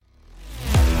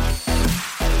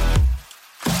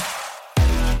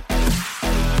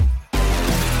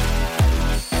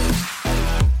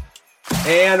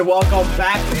And welcome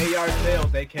back to AR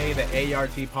Sales, aka the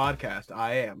ART podcast.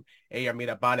 I am AR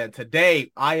Mirabana, and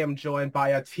today I am joined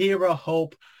by Atira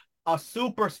Hope, a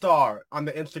superstar on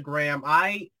the Instagram.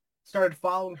 I started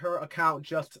following her account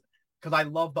just because I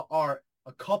love the art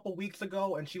a couple weeks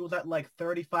ago, and she was at like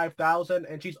 35,000,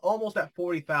 and she's almost at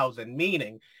 40,000,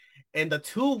 meaning in the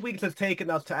 2 weeks it's taken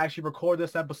us to actually record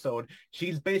this episode,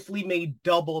 she's basically made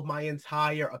double my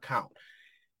entire account.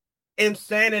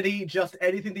 Insanity, just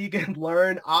anything that you can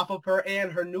learn off of her.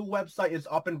 And her new website is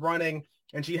up and running,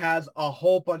 and she has a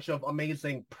whole bunch of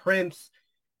amazing prints,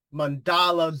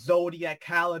 mandala, zodiac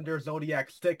calendar, zodiac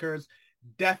stickers.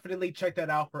 Definitely check that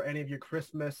out for any of your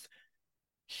Christmas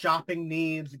shopping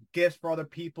needs, gifts for other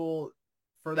people,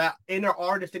 for that inner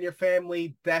artist in your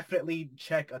family. Definitely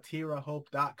check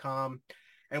atirahope.com.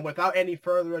 And without any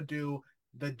further ado,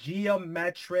 the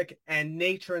geometric and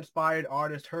nature inspired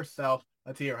artist herself.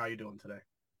 Atira, how you doing today?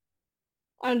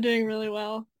 I'm doing really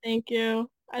well. Thank you.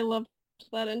 I loved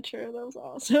that intro. That was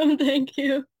awesome. Thank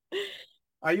you.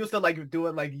 I used to like do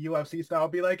it like UFC style,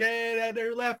 be like, "Hey, at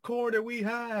their left corner we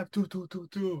have two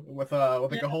with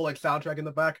like a Yeah. whole like soundtrack in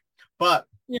the back." But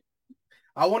Yeah.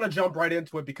 I want to jump right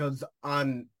into it because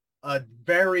on a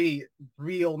very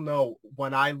real note,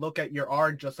 when I look at your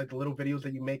art, just like the little videos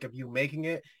that you make of you making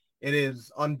it, it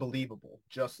is unbelievable.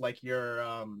 Just like your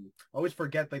I always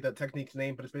forget like the technique's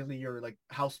name, but it's basically your like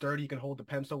how sturdy you can hold the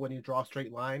pencil when you draw a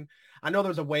straight line. I know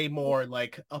there's a way more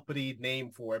like uppity name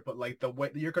for it, but like the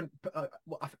way you can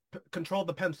control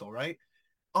the pencil, right?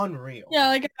 Unreal. Yeah,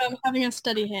 like having a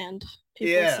steady hand.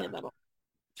 People say Yeah. that.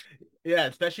 Yeah,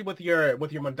 especially with your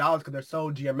mandalas because they're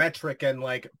so geometric and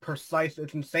like precise.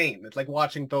 It's insane. It's like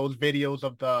watching those videos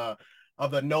of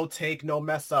the no take, no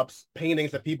mess ups paintings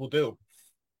that people do.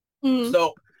 Mhm.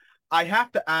 So I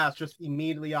have to ask just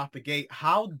immediately off the gate,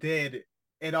 how did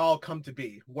it all come to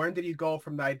be? When did you go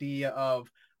from the idea of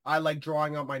I like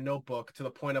drawing out my notebook to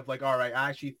the point of like, all right, I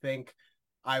actually think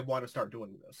I want to start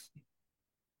doing this?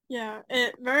 Yeah,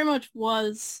 it very much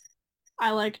was. I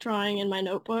like drawing in my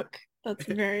notebook. That's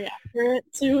very accurate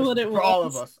to what it For all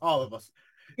of was. us, all of us.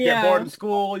 Get bored Yeah. in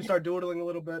school, you start doodling a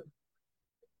little bit.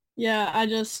 Yeah, I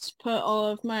just put all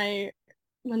of my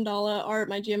mandala art,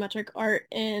 my geometric art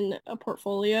in a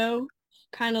portfolio,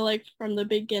 kind of like from the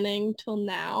beginning till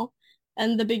now.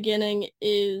 And the beginning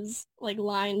is like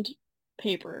lined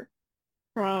paper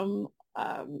from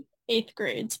eighth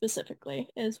grade specifically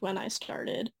is when I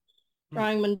started Hmm.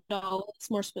 drawing mandalas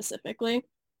more specifically.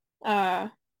 Uh,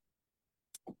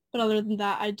 but other than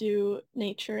that, I do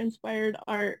nature-inspired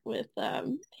art with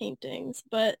paintings.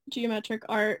 But geometric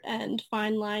art and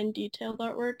fine line detailed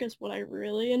artwork is what I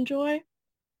really enjoy.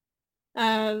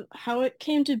 How it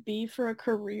came to be for a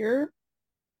career,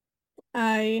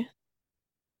 I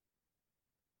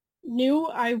knew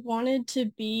I wanted to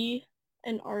be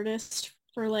an artist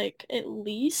for like at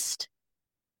least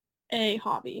a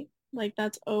hobby. Like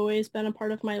that's always been a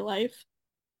part of my life.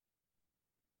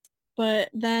 But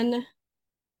then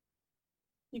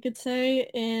you could say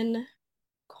in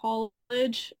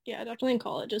college, yeah, definitely in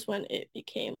college is when it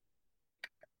became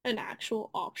an actual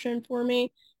option for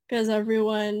me because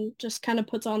everyone just kind of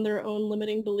puts on their own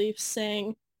limiting beliefs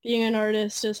saying being an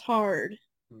artist is hard.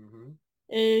 Mm-hmm.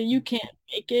 You can't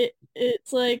make it.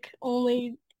 It's like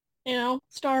only,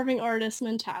 starving artist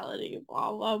mentality,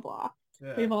 blah, blah, blah.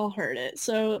 Yeah. We've all heard it.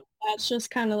 So that's just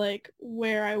kind of like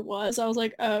where I was. I was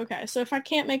like, oh, okay. So if I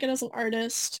can't make it as an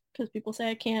artist, because people say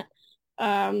I can't,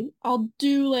 I'll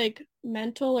do like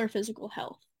mental or physical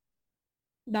health.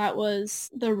 That was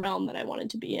the realm that I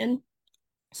wanted to be in.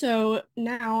 So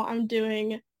now I'm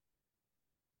doing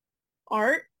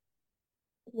art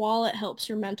while it helps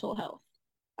your mental health.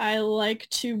 I like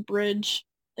to bridge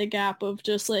the gap of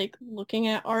just like looking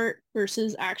at art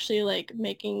versus actually like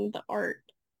making the art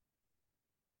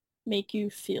make you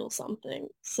feel something.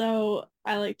 So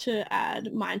I like to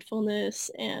add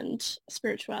mindfulness and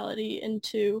spirituality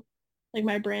into like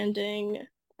my branding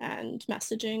and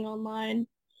messaging online.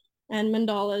 And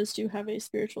mandalas do have a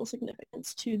spiritual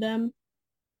significance to them.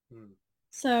 Hmm.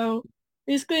 So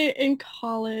basically in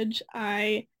college,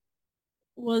 I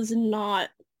was not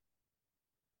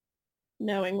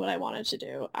knowing what I wanted to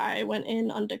do. I went in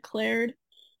undeclared.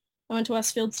 I went to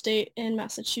Westfield State in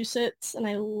Massachusetts and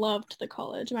I loved the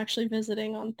college. I'm actually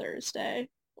visiting on Thursday.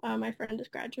 My friend is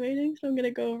graduating, so I'm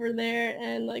gonna go over there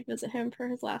and like visit him for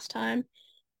his last time.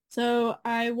 So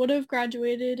I would have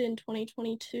graduated in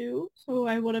 2022, so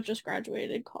I would have just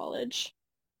graduated college.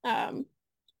 Um,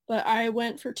 but I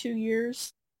went for 2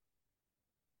 years.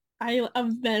 I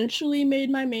eventually made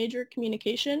my major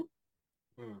communication,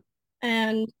 Hmm.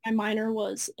 and my minor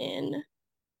was in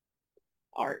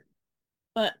art.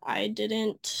 but I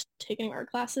didn't take any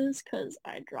art classes because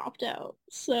I dropped out.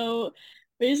 So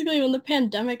basically, when the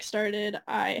pandemic started,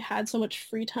 I had so much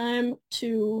free time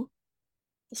to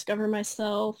discover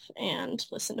myself and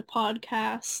listen to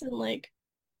podcasts and like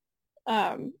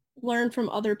learn from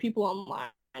other people online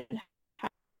how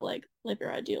to like live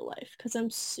your ideal life because I'm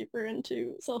super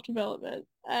into self-development.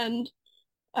 And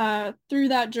through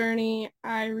that journey,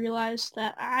 I realized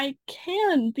that I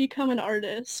can become an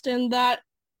artist and that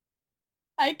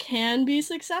I can be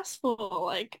successful.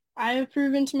 Like, I have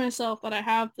proven to myself that I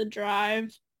have the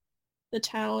drive, the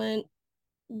talent,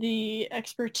 the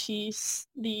expertise,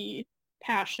 the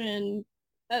passion,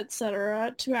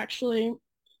 etc., to actually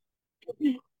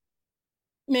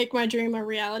make my dream a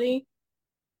reality.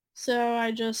 So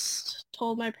I just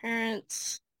told my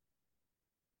parents,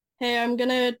 hey, I'm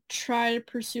gonna try to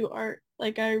pursue art.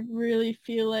 Like, I really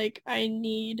feel like I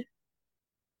need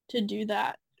to do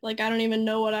that. Like, I don't even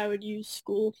know what I would use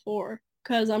school for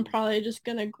because I'm probably just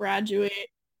gonna graduate,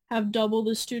 have double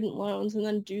the student loans, and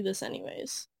then do this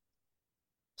anyways.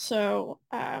 So,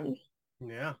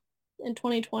 Yeah. in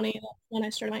 2020, that's when I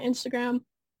started my Instagram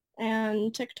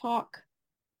and TikTok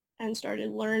and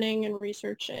started learning and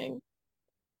researching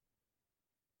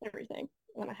everything.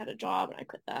 And then I had a job and I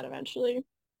quit that eventually,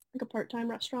 like a part-time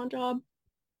restaurant job.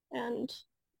 And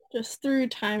just through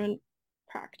time and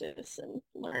practice and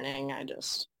learning, I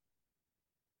just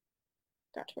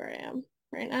got to where I am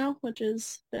right now, which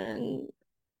has been,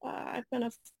 I've been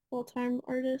a full-time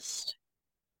artist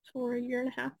for a year and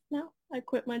a half now. I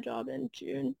quit my job in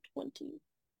June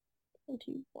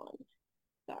 2021.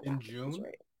 That In math is June?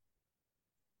 right.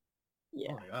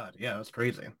 Yeah. Oh my God. Yeah, that's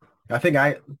crazy. I think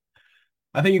I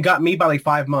I think you got me by like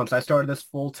 5 months. I started this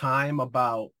full time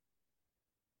about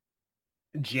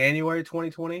January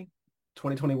 2020,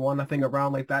 2021. I think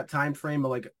around like that time frame,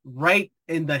 like right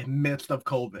in the midst of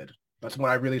COVID. That's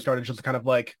when I really started just kind of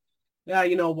like, yeah,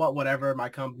 you know what, whatever. My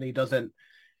company doesn't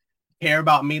care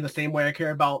about me the same way I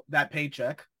care about that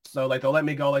paycheck. So like they'll let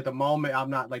me go like the moment I'm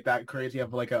not like that crazy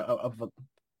of like a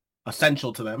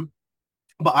essential to them.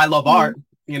 But I love Mhm. art.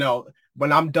 You know,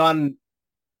 when I'm done,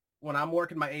 when I'm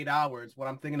working my 8 hours, what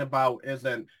I'm thinking about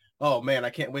isn't, oh man, I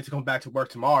can't wait to come back to work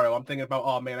tomorrow. I'm thinking about,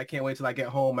 oh man, I can't wait till I get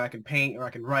home. I can paint or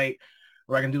I can write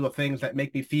or I can do the things that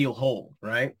make me feel whole,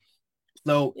 right?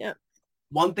 So Yeah.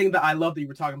 one thing that I love that you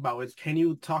were talking about is can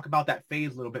you talk about that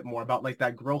phase a little bit more about like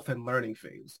that growth and learning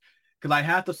phase? Because I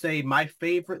have to say my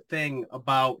favorite thing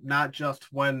about not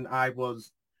just when I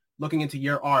was looking into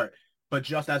your art, but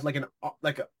just as like an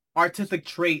artistic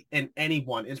trait in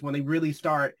anyone is when they really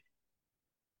start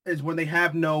is when they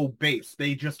have no base.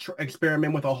 They just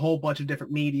experiment with a whole bunch of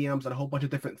different mediums and a whole bunch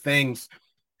of different things.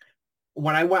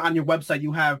 When I went on your website,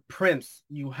 you have prints,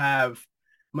 you have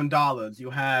mandalas,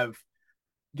 you have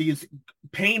these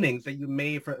paintings that you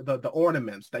made for the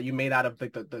ornaments that you made out of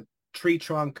the tree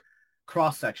trunk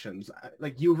cross sections.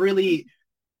 Like you really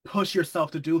push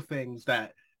yourself to do things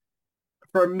that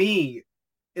for me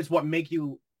is what make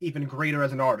you even greater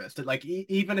as an artist. Like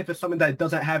even if it's something that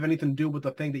doesn't have anything to do with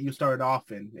the thing that you started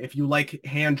off in, if you like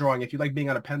hand drawing, if you like being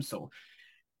on a pencil,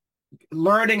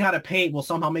 learning how to paint will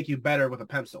somehow make you better with a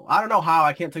pencil. I don't know how,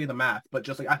 I can't tell you the math, but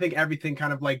just like I think everything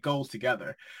kind of like goes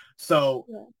together. So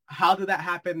Yeah. how did that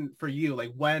happen for you?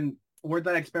 Like where'd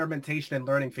that experimentation and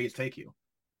learning phase take you?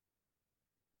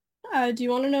 Do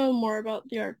you want to know more about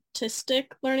the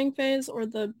artistic learning phase or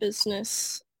the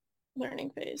business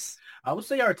learning phase? I would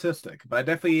say artistic, but I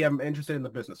definitely am interested in the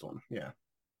business one. Yeah.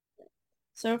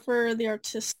 So for the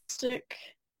artistic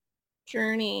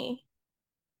journey,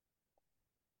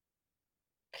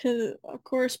 of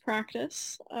course,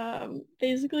 practice.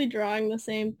 Basically drawing the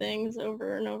same things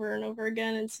over and over and over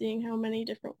again and seeing how many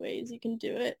different ways you can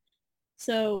do it.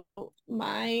 So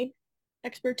my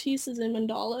expertise is in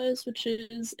mandalas, which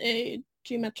is a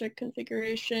geometric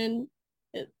configuration.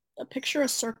 A picture a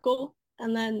circle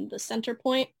and then the center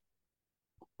point,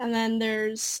 and then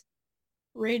there's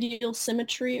radial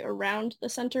symmetry around the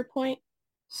center point.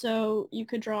 So you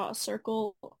could draw a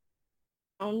circle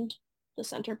around the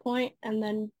center point and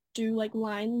then do like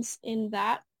lines in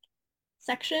that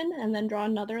section and then draw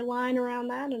another line around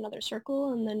that, another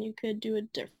circle, and then you could do a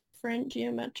different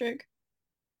geometric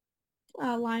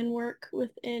line work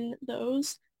within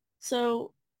those.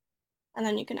 So, and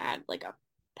then you can add like a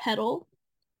petal,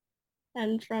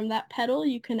 and from that petal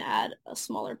you can add a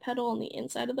smaller petal on the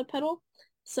inside of the petal.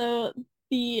 So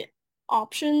the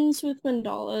options with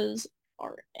mandalas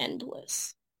are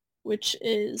endless, which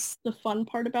is the fun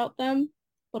part about them,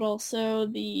 but also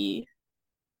the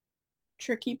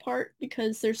tricky part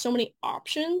because there's so many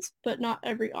options, but not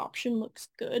every option looks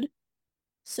good.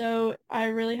 So I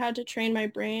really had to train my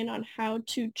brain on how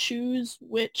to choose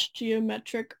which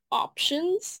geometric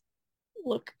options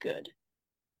look good.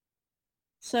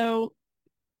 So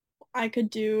I could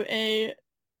do a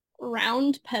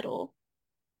round petal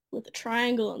with a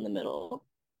triangle in the middle,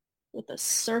 with a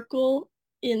circle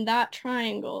in that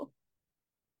triangle.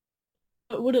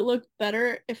 But would it look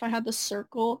better if I had the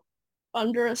circle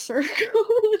under a circle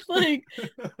with like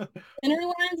inner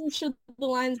lines, or should the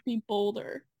lines be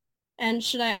bolder? And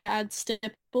should I add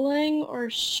stippling, or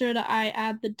should I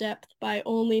add the depth by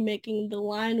only making the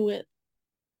line width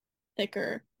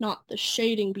thicker, not the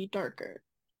shading be darker?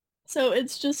 So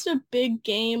it's just a big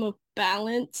game of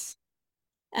balance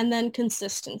and then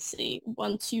consistency.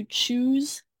 Once you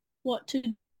choose what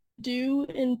to do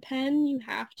in pen, you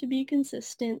have to be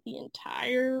consistent the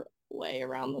entire way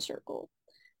around the circle.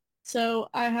 So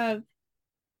I have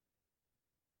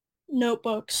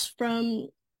notebooks from,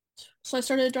 so I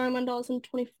started drawing mandalas in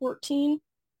 2014.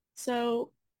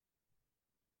 So,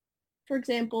 for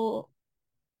example,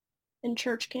 in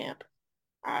church camp,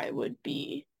 I would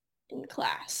be in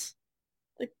class.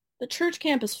 The church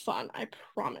camp is fun, I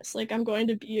promise. Like, I'm going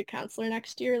to be a counselor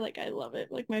next year. Like, I love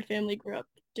it. Like, my family grew up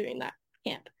doing that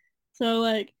camp. So,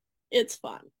 like, it's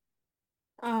fun.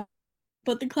 Uh,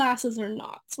 but the classes are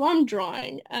not. So I'm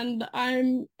drawing and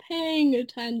I'm paying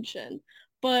attention,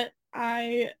 but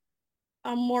I'm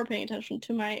more paying attention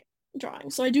to my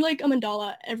drawing. So I do like a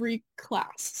mandala every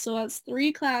class. So that's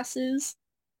 3 classes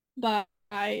by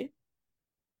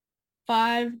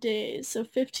 5 days. So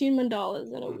 15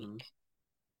 mandalas in a Hmm. week.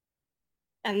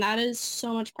 And that is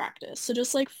so much practice. So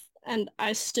just like, and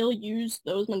I still use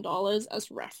those mandalas as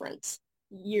reference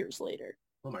years later.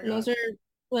 Oh my And those God. are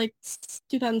like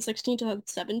 2016,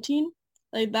 2017,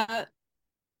 like that.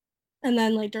 And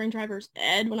then like during driver's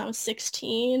ed when I was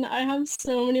 16, I have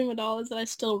so many mandalas that I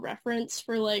still reference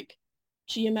for like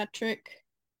geometric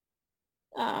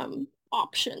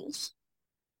options,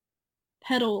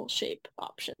 petal shape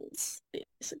options,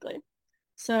 basically.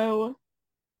 So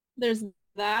there's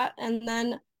that. And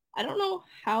then I don't know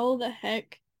how the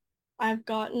heck I've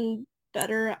gotten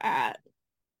better at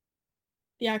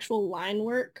the actual line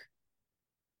work.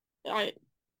 I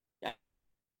yeah,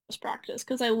 just practice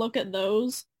because I look at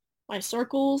those. My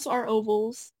circles are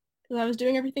ovals because I was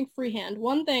doing everything freehand.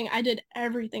 One thing, I did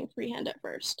everything freehand at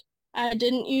first. I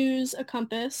didn't use a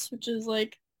compass, which is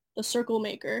like the circle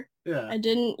maker. Yeah. I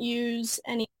didn't use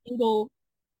any angle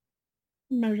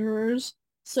measurers.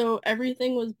 So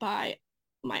everything was by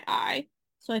my eye.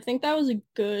 So I think that was a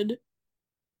good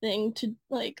thing to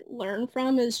like learn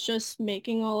from, is just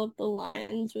making all of the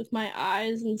lines with my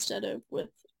eyes instead of with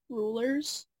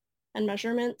rulers and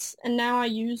measurements. And now I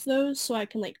use those so I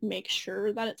can like make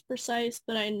sure that it's precise,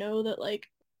 but I know that like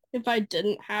if I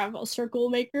didn't have a circle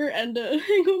maker and a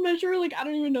angle measurer, like I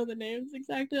don't even know the names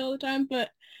exactly all the time,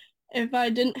 but if I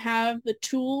didn't have the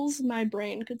tools, my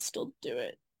brain could still do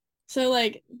it. So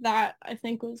like that I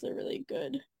think was a really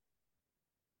good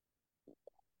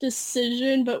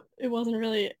decision, but it wasn't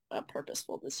really a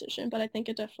purposeful decision. But I think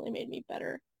it definitely made me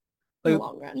better in the Like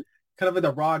long run. kind of like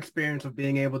the raw experience of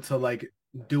being able to like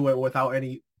do it without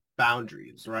any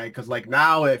boundaries, right? Because like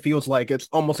now it feels like it's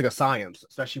almost like a science,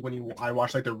 especially when you I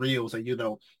watch like the reels and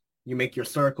you make your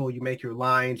circle, you make your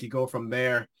lines, you go from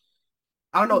there.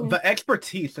 I don't know, Mhm. the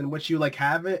expertise in which you like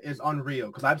have it is unreal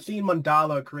because I've seen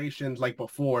mandala creations like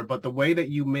before, but the way that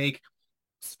you make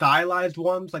stylized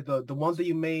ones, like the ones that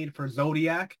you made for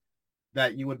Zodiac,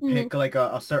 that you would Mhm. pick like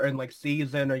a certain like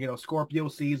season or Scorpio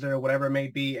season or whatever it may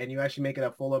be, and you actually make it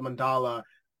a full of mandala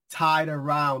tied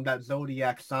around that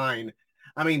zodiac sign.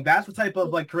 I mean, that's the type of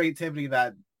like creativity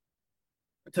that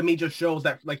to me just shows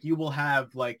that like you will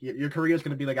have like your career is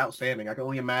going to be like outstanding. I can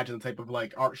only imagine the type of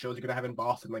like art shows you're going to have in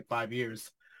Boston like 5 years.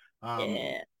 Um,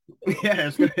 Yeah. yeah,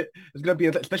 it's gonna be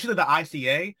especially the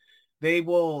ICA. They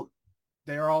will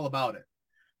they're all about it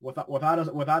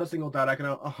without a single doubt. I can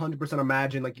 100%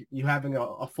 imagine like you having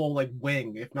a full like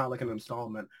wing, if not like an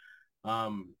installment.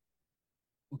 Um,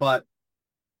 but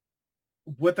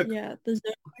with the Yeah. The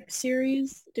Zodiac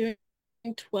series doing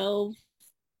 12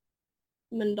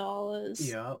 mandalas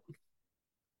yeah,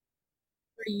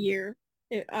 per year.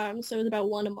 So it was about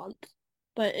one a month.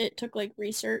 But it took like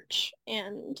research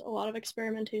and a lot of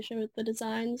experimentation with the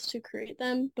designs to create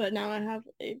them. But now I have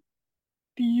a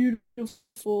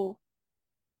beautiful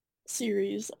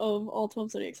series of all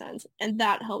 12 zodiac signs, and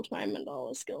that helped my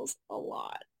mandala skills a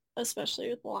lot, especially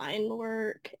with line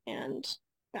work and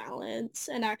balance,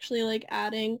 and actually like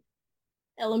adding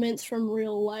elements from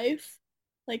real life.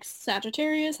 Like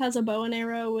Sagittarius has a bow and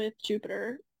arrow with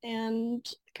Jupiter, and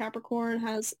Capricorn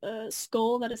has a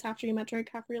skull that is half geometric,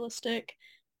 half realistic.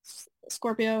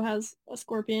 Scorpio has a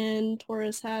scorpion,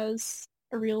 Taurus has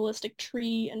a realistic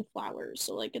tree and flowers.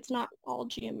 So like it's not all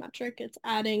geometric, it's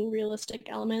adding realistic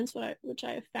elements, which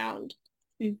I have found to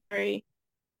be very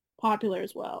popular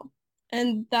as well.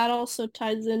 And that also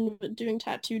ties in with doing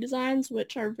tattoo designs,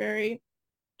 which are very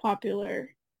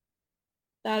popular.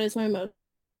 That is my most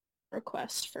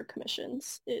request for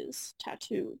commissions is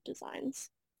tattoo designs.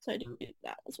 So I do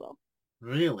that as well.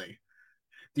 Really?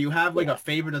 Do you have like a Yeah.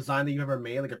 favorite design that you ever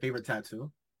made, like a favorite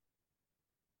tattoo?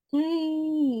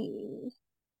 Hmm.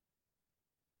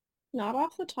 Not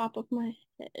off the top of my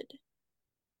head,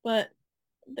 but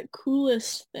the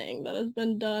coolest thing that has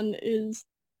been done is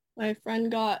my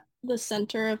friend got the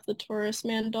center of the Taurus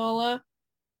mandala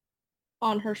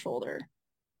on her shoulder.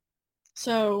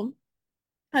 So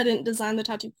I didn't design the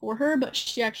tattoo for her, but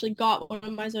she actually got one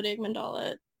of my zodiac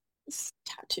mandala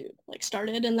tattooed, like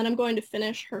started, and then I'm going to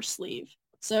finish her sleeve.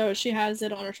 So she has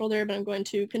it on her shoulder, but I'm going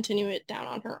to continue it down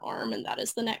on her arm, and that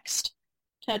is the next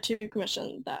tattoo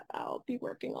commission that I'll be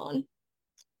working on.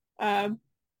 Uh,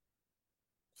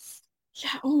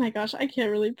 yeah, oh my gosh, I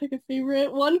can't really pick a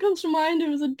favorite. One comes to mind, it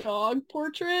was a dog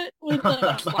portrait with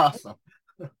That's flowers. awesome.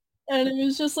 And it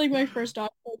was just like my first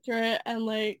dog portrait, and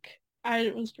like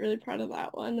I was really proud of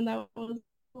that one, and that was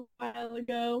a while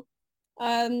ago.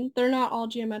 They're not all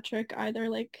geometric either.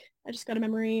 Like I just got a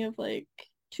memory of like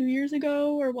 2 years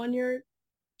ago or 1 year,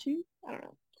 two, I don't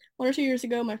know, 1 or 2 years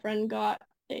ago, my friend got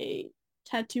a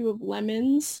tattoo of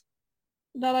lemons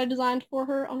that I designed for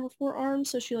her on her forearm.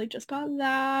 So she like just got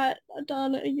that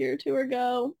done a year or two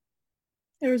ago.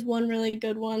 There was one really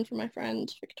good one for my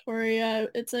friend Victoria.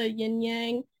 It's a yin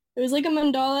yang. It was like a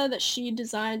mandala that she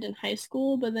designed in high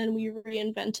school, but then we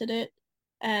reinvented it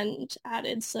and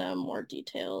added some more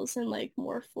details and like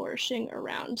more flourishing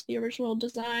around the original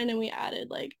design. And we added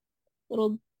like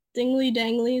little dingly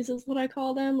danglies is what I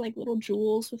call them, like little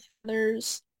jewels with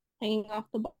feathers hanging off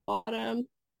the bottom.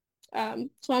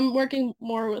 So I'm working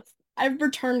more with, I've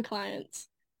returned clients.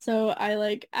 So I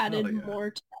like Oh added yeah.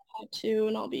 more to that tattoo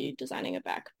and I'll be designing a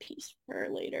back piece for her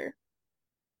later.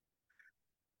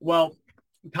 Well,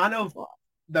 kind of Well,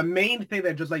 the main thing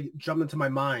that just like jumped into my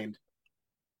mind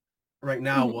right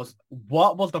now mhm. was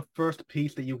what was the first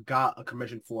piece that you got a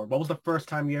commission for? What was the first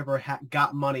time you ever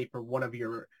got money for one of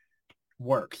your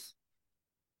works?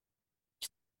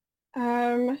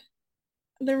 Um,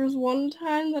 there was one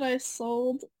time that I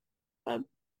sold a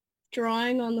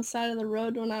drawing on the side of the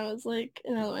road when I was like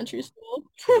in elementary school.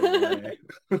 No way.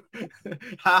 I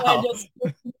How? just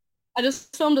I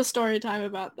just filmed a story time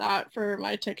about that for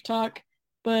my TikTok,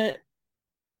 but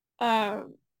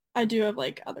Um, I do have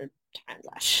like other times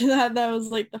actually that was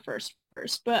like the first.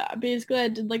 But basically I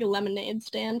did like a lemonade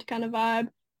stand kind of vibe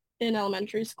in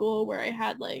elementary school where I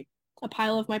had like a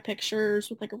pile of my pictures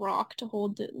with like a rock to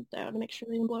hold it down to make sure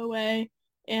they didn't blow away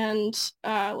and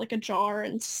like a jar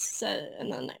and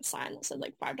then a sign that said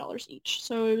like $5 each.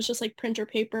 So it was just like printer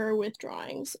paper with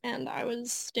drawings and I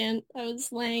was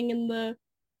laying in the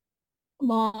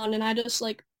lawn and I just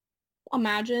like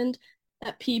imagined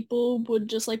that people would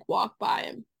just like walk by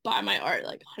and buy my art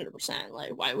like 100%.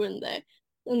 Like, why wouldn't they?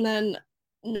 And then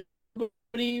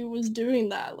nobody was doing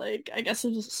that. Like, I guess it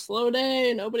was a slow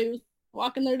day. Nobody was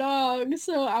walking their dog.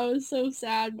 So I was so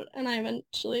sad. But and I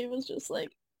eventually was just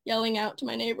like yelling out to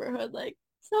my neighborhood, like,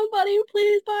 somebody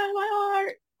please buy my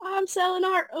art. I'm selling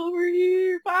art over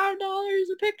here, $5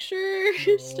 a picture,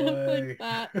 No stuff like way.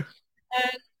 that.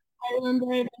 And I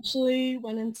remember I eventually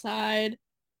went inside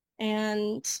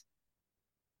and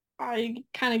I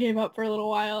kind of gave up for a little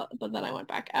while, but then I went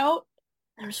back out.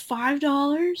 There was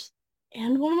 $5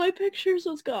 and one of my pictures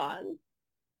was gone.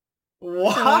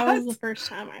 So that was the What? first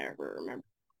time I ever remember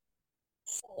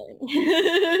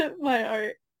selling my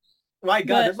art. My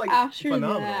God, But that's like after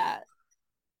phenomenal. that,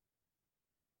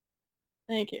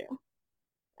 thank you.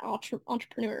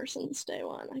 Entrepreneur since day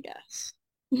one, I guess.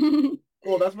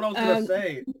 Well, that's what I was gonna um,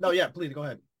 say. No, yeah, please go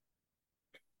ahead.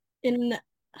 in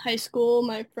high school,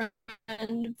 my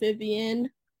friend Vivian,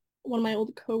 one of my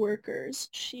old coworkers,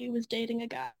 she was dating a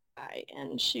guy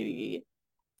and she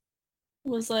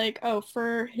was like, "Oh,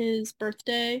 for his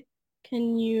birthday,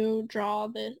 can you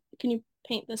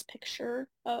paint this picture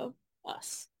of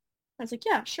us?" I was like,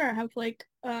 "Yeah, sure. I have like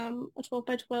a 12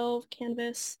 by 12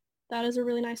 canvas. That is a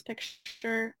really nice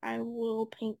picture. I will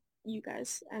paint you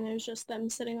guys." And it was just them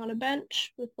sitting on a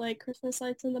bench with like Christmas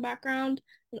lights in the background.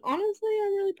 And honestly,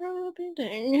 I'm really proud of the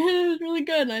painting. It was really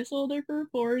good, and I sold it for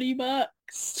 $40.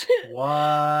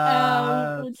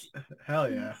 What? Which Hell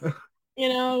yeah. is, you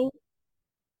know,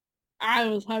 I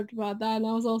was hyped about that, and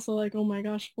I was also like, "Oh my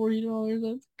gosh, $40,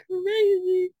 that's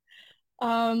crazy."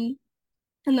 Um,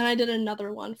 And then I did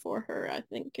another one for her. I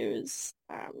think it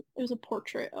was a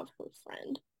portrait of her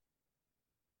friend,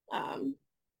 um,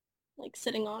 like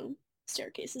sitting on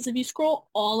staircases. If you scroll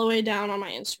all the way down on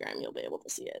my Instagram, you'll be able to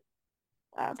see it.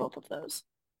 Both of those.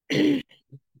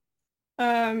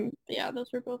 Yeah,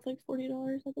 those were both like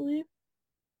 $40, I believe.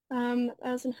 I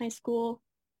was in high school,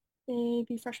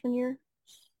 maybe freshman year,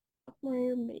 sophomore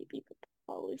year, maybe, but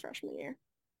probably freshman year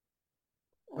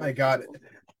My of high God, school.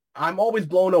 I'm always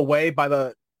blown away by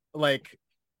the like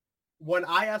when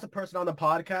I ask a person on the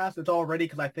podcast, it's already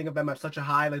because I think of them at such a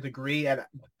high like degree, and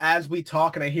as we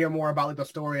talk and I hear more about like the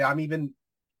story, I'm even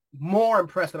more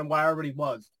impressed than what I already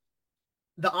was.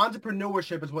 The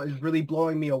entrepreneurship is what is really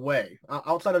blowing me away.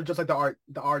 Outside of just like the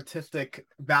artistic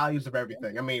values of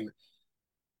everything. I mean,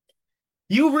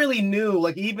 you really knew,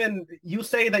 like even you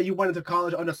say that you went into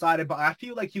college undecided, but I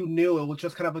feel like you knew it was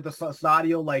just kind of like the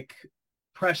societal like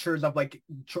pressures of like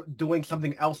doing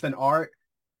something else than art.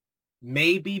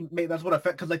 Maybe that's what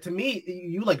affect because like to me,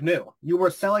 you like knew you were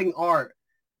selling art.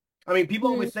 I mean, people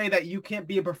Mm, always say that you can't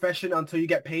be a profession until you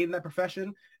get paid in that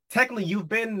profession. Technically, you've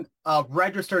been a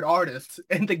registered artist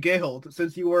in the guild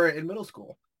since you were in middle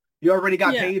school. You already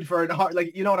got yeah, paid for an art,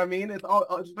 like you know what I mean?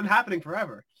 It's been happening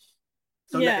forever.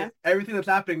 So yeah, everything that's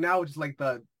happening now is just like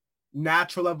the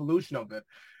natural evolution of it.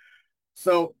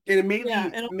 So it yeah.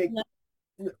 immediately make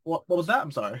what was that?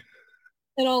 I'm sorry.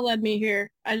 It all led me here.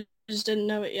 I just didn't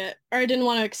know it yet, or I didn't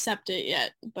want to accept it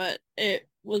yet, but it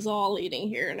was all leading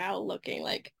here now, looking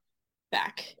like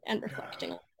back and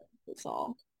reflecting on it. It's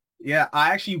all. Yeah, I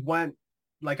actually went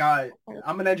like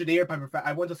I'm an engineer by profession.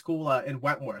 I went to school in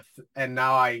Wentworth, and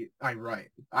now I write.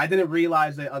 I didn't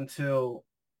realize it until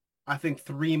I think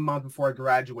 3 months before I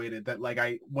graduated that like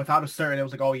I without a certain it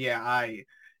was like oh yeah I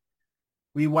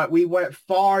we went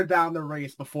far down the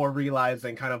race before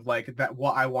realizing kind of like that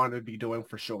what I wanted to be doing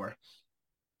for sure.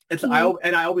 Mhm.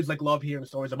 I always like love hearing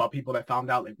stories about people that found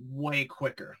out like way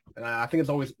quicker, and I think it's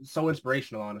always so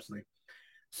inspirational, honestly.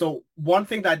 So one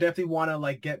thing that I definitely want to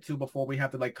like get to before we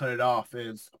have to like cut it off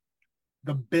is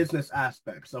the business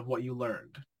aspects of what you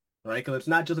learned, right? Because it's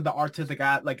not just the artistic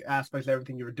like aspects of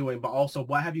everything you're doing, but also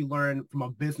what have you learned from a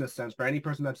business sense for any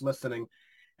person that's listening,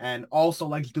 and also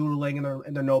likes doodling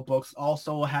in their notebooks,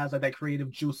 also has like that creative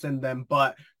juice in them,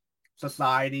 but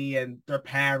society and their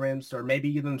parents or maybe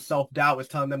even self doubt is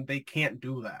telling them they can't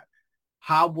do that.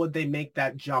 How would they make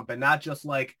that jump and not just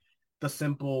like the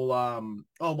simple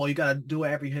oh well you gotta do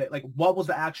it every hit like what was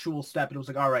the actual step and it was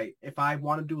like all right if I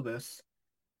want to do this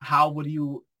how would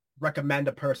you recommend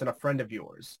a person, a friend of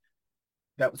yours,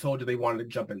 that told you they wanted to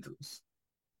jump into this?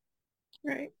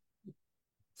 Right.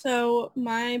 So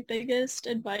my biggest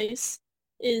advice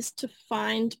is to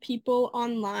find people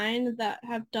online that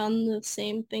have done the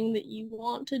same thing that you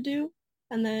want to do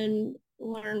and then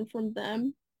learn from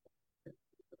them.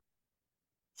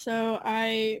 So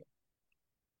I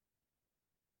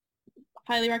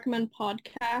highly recommend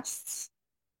podcasts,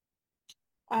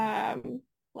 um,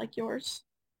 like yours,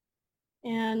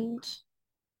 and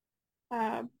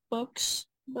uh, books,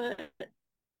 but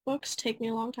books take me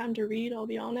a long time to read, I'll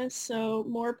be honest. So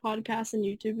more podcasts and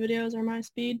YouTube videos are my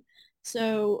speed.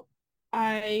 So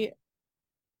I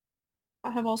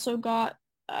I have also got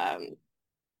um,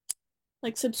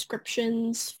 like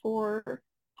subscriptions for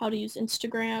how to use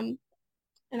Instagram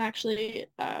and actually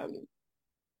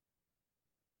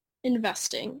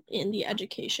investing in the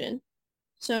education.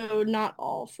 So not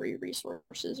all free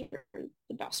resources are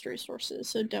the best resources.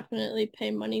 So definitely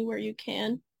pay money where you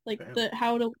can. Like Damn.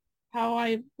 the how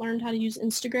I learned how to use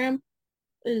Instagram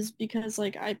is because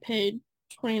like I paid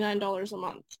 $29 a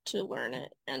month to learn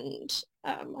it, and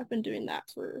I've been doing that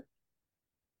for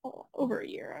over a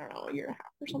year. I don't know, a year and a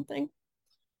half or something.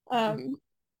 Um,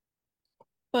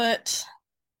 but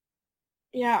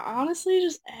yeah, honestly,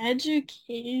 just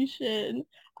education.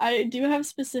 I do have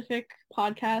specific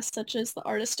podcasts such as the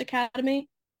Artist Academy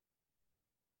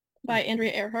by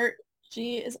Andrea Earhart.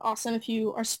 She is awesome if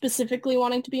you are specifically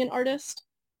wanting to be an artist.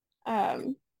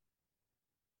 Um,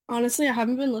 Honestly, I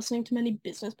haven't been listening to many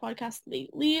business podcasts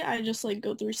lately. I just like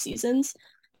go through seasons,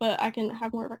 but I can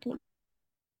have more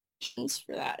recommendations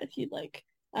for that if you'd like.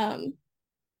 Um,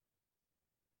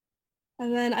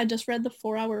 and then I just read The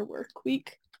 4 Hour Work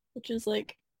Week, which is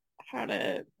like how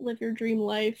to live your dream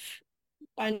life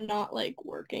by not like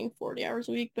working 40 hours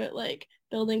a week, but like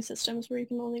building systems where you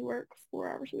can only work 4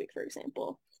 hours a week, for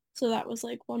example. So that was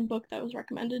like one book that was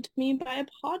recommended to me by a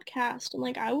podcast. And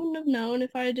like I wouldn't have known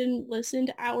if I didn't listen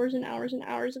to hours and hours and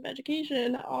hours of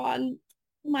education on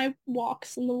my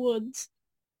walks in the woods.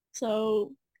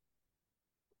 So,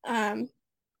 um,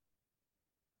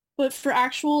 but for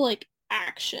actual like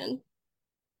action,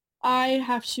 I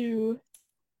have to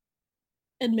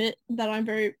admit that I'm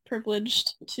very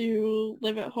privileged to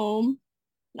live at home,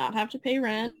 not have to pay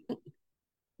rent,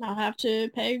 not have to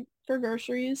pay for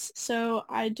groceries. So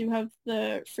I do have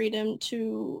the freedom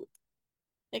to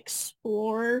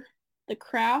explore the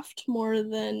craft more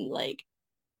than like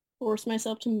force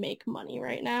myself to make money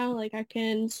right now. Like I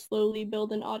can slowly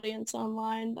build an audience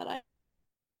online that I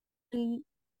can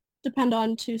depend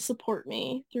on to support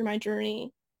me through my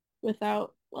journey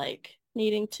without like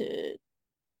needing to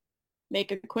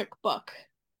make a quick buck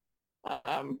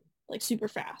like super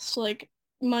fast. Like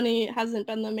money hasn't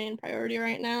been the main priority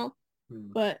right now,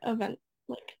 Hmm. but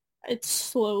like it's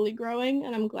slowly growing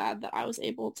and I'm glad that I was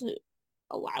able to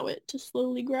allow it to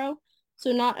slowly grow.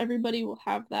 So not everybody will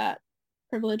have that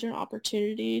privilege and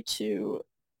opportunity to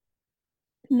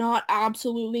not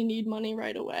absolutely need money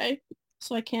right away.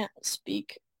 So I can't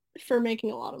speak for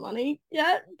making a lot of money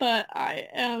yet, but I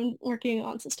am working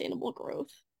on sustainable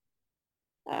growth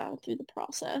through the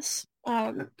process.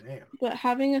 God damn. But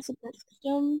having a support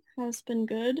system has been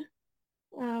good.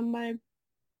 My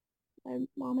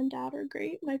mom and dad are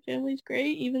great. My family's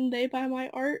great. Even they buy my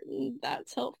art, and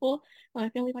that's helpful. My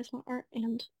family buys my art,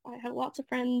 and I have lots of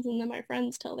friends, and then my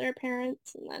friends tell their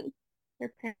parents, and then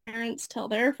their parents tell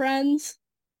their friends,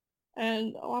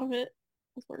 and a lot of it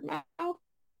is word of mouth.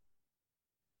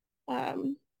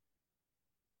 Um,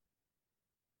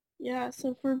 yeah,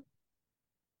 so for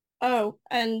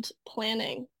and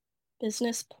planning,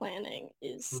 business planning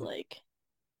is Hmm. like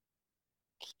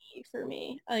key for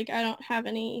me. Like I don't have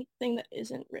anything that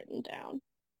isn't written down.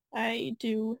 I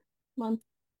do month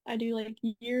I do like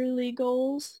yearly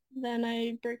goals, then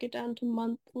I break it down to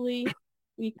monthly,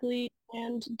 weekly,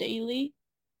 and daily.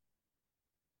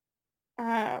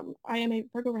 I am a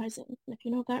Virgo rising, and if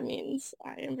you know what that means,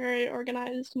 I am very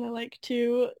organized and I like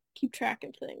to keep track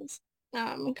of things.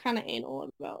 I'm kind of anal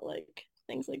about like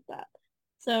things like that.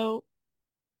 So,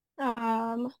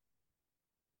 um,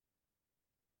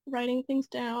 writing things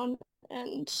down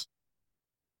and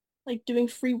like doing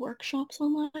free workshops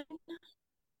online.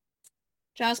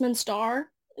 Jasmine Star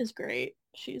is great.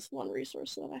 She's one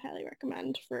resource that I highly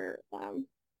recommend for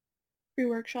free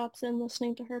workshops and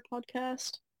listening to her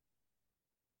podcast.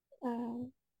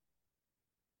 Um,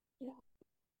 yeah,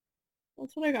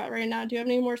 that's what I got right now. Do you have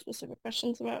any more specific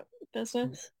questions about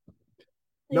business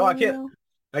that No, you I want to can't. know?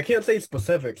 I can't say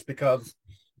specifics because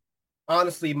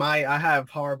honestly, my I have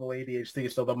horrible ADHD.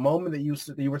 So the moment that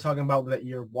you were talking about that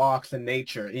your walks in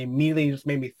nature, it immediately just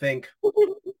made me think.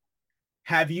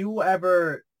 Have you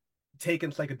ever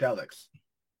taken psychedelics?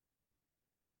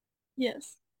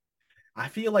 Yes. I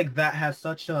feel like that has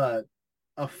such a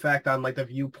effect on like the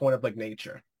viewpoint of like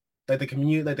nature, like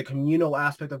the communal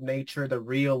aspect of nature, the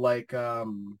real like I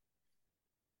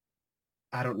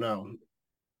don't know.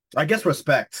 I guess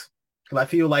respect. Because I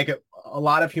feel like a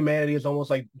lot of humanity is almost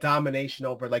like domination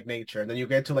over like nature. And then you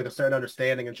get to like a certain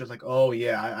understanding and it's just like, oh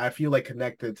yeah, I feel like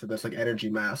connected to this like energy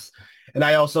mass. And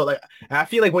I also like I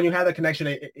feel like when you have that connection,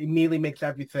 it immediately makes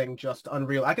everything just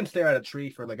unreal. I can stare at a tree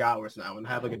for like hours now and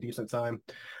have like a decent time.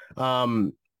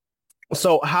 Um,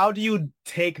 so how do you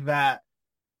take that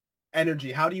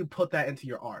energy? How do you put that into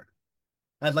your art?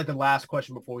 That's like the last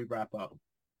question before we wrap up.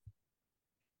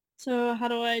 So how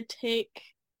do I take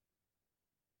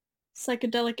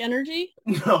psychedelic energy?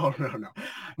 No, no, no.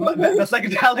 The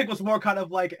psychedelic was more kind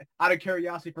of like out of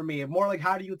curiosity for me. More like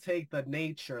how do you take the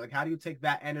nature, like how do you take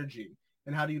that energy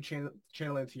and how do you channel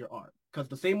it into your art? Because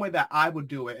the same way that I would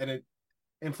do it and it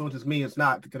influences me, it's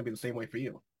not going to be the same way for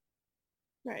you.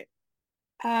 Right.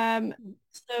 Um,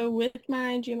 so with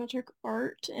my geometric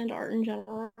art and art in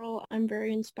general, I'm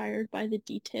very inspired by the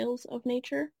details of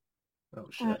nature. Oh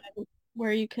Um, shit.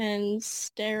 where you can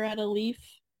stare at a leaf,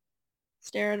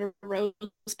 stare at a rose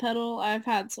petal. I've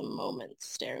had some moments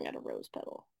staring at a rose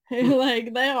petal. Hmm.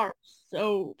 Like they are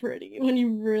so pretty when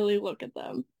you really look at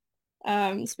them.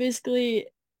 It's basically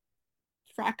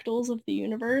fractals of the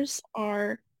universe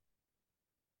are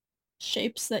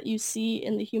shapes that you see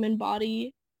in the human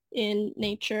body, in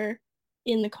nature,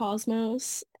 in the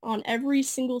cosmos. On every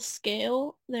single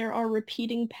scale, there are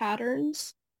repeating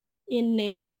patterns in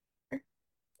nature,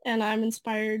 and I'm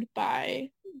inspired by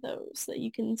those that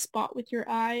you can spot with your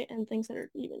eye and things that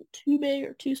are even too big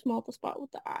or too small to spot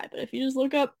with the eye. But if you just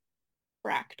look up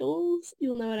fractals,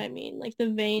 you'll know what I mean. Like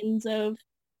the veins of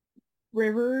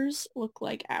rivers look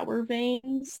like our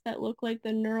veins that look like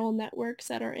the neural networks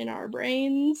that are in our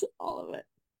brains, all of it.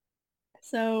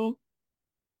 So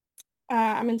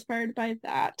I'm inspired by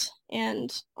that.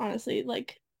 And honestly,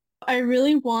 like, I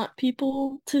really want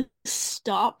people to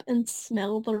stop and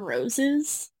smell the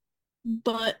roses,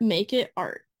 but make it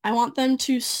art. I want them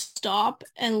to stop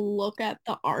and look at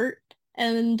the art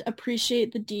and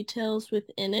appreciate the details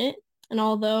within it. And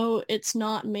although it's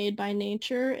not made by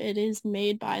nature, it is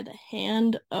made by the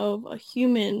hand of a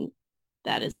human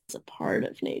that is a part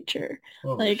of nature.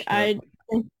 Holy Like shit. I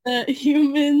think that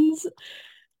humans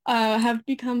have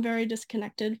become very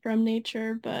disconnected from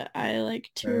nature, but I like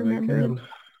to There we remember that can.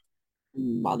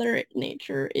 Mother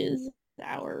Nature is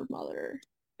our mother,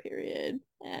 period.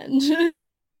 And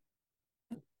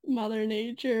Mother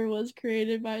Nature was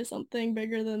created by something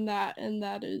bigger than that, and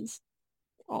that is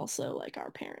also like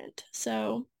our parent.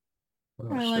 So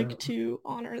Oh I like shit. to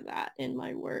honor that in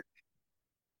my work.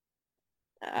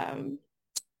 Um,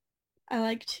 I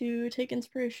like to take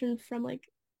inspiration from like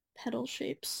petal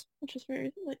shapes, which is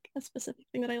very like a specific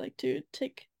thing that I like to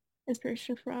take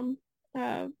inspiration from.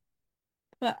 Uh,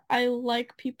 but I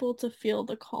like people to feel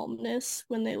the calmness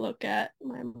when they look at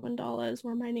my mandalas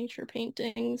or my nature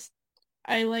paintings.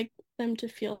 I like them to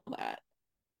feel that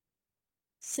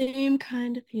same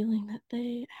kind of feeling that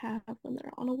they have when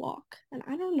they're on a walk. And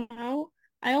I don't know.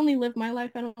 I only live my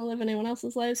life. I don't live anyone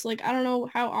else's life. So like I don't know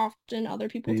how often other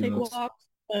people take Jesus. walks,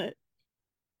 but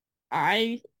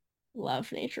I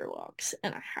love nature walks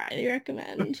and I highly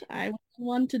recommend. I went on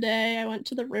one today. I went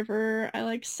to the river. I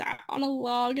like sat on a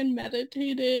log and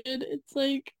meditated. It's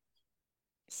like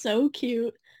so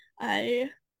cute. I,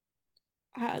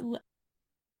 I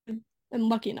am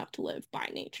lucky enough to live by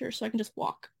nature, so I can just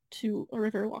walk to a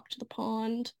river, walk to the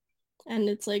pond, and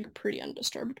it's like pretty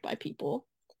undisturbed by people.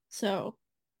 So,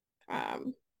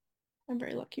 um, I'm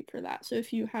very lucky for that. So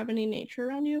if you have any nature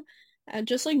around you,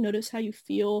 just like notice how you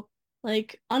feel.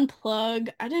 Like unplug.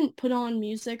 I didn't put on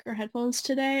music or headphones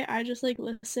today. I just like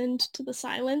listened to the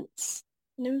silence,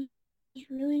 and it was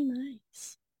really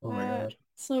nice. Oh my God.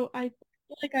 So I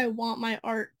feel like I want my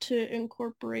art to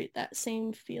incorporate that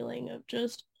same feeling of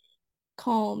just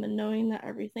calm and knowing that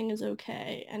everything is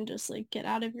okay and just like get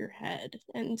out of your head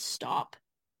and stop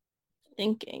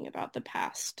thinking about the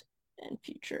past and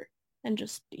future and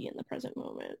just be in the present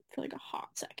moment for like a hot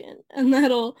second and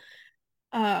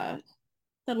uh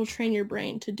that'll train your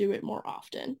brain to do it more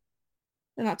often,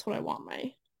 and that's what I want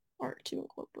my art to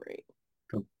incorporate.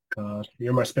 Oh God.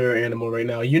 You're my spirit animal right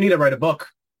now. You need to write a book.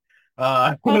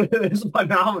 Oh, It's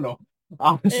phenomenal. it,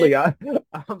 Honestly,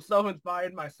 I'm so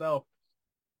inspired myself.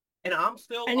 And I'm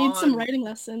still I need some on writing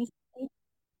lessons.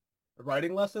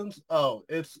 writing lessons. Oh,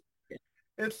 it's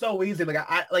so easy. Like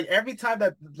I like every time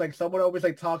that like someone always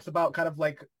like talks about kind of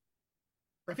like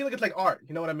I feel like it's like art,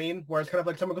 you know what I mean? Where it's kind of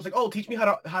like someone goes like, "Oh, teach me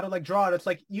how to like draw." And it's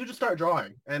like you just start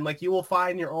drawing, and like you will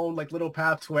find your own like little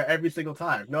path to it every single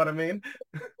time. You know what I mean?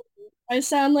 I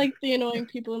sound like the annoying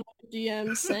people in my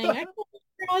DMs saying I can't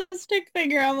draw a stick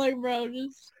figure. I'm like, bro,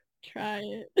 just try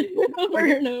it over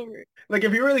like and over. like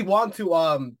if you really want to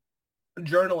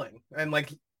journaling and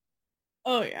like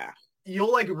Oh yeah.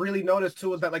 you'll like really notice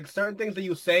too is that like certain things that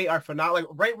you say are phenomenal.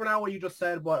 Like right now, what you just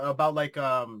said, what about like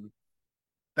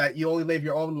that you only live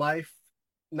your own life,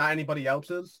 not anybody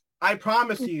else's. I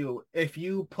promise you, if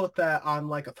you put that on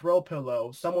like a throw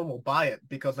pillow, someone will buy it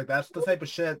because like that's the type of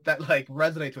shit that like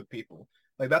resonates with people.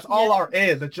 Like that's Yeah. all art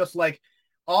is. It's just like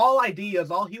all ideas,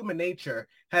 all human nature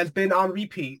has been on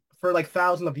repeat for like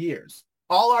thousands of years.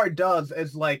 All art does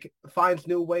is like finds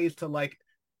new ways to like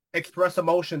express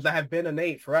emotions that have been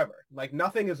innate forever. Like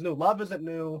nothing is new. Love isn't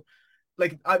new.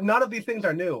 Like none of these things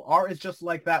are new. Art is just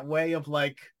like that way of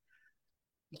like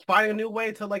finding a new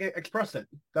way to like express it.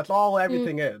 That's all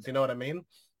everything is. You know what I mean?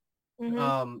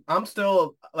 Mm-hmm. I'm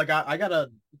still like I gotta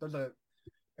there's a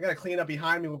I gotta clean up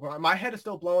behind me. My head is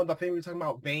still blowing. The thing we were talking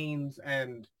about veins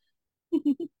and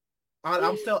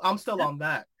I'm still on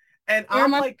that. And Where I'm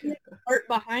am I like, putting art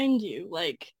behind you?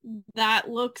 Like that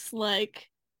looks like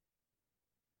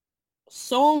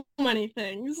so many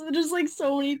things. Just like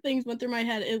so many things went through my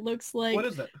head. It looks what like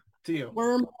is it to a you?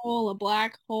 wormhole, a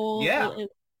black hole. Yeah, It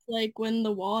looks like when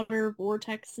the water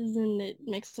vortexes and it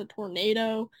makes a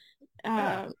tornado.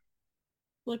 yeah. Uh,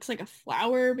 looks like a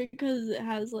flower because it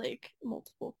has like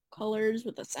multiple colors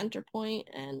with a center point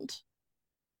and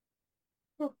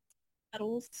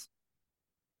petals.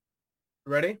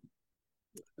 Ready?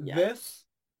 Yeah. This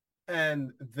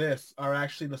and this are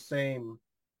actually the same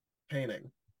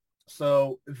painting.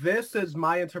 So this is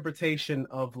my interpretation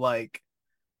of like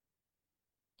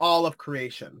all of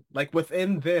creation. Like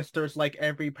within this, there's like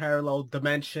every parallel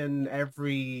dimension,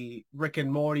 every Rick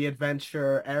and Morty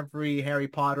adventure, every Harry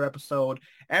Potter episode,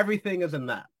 everything is in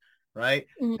that, right?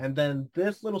 Mhm. And then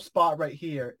this little spot right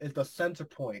here is the center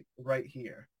point right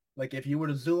here. Like if you were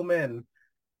to zoom in,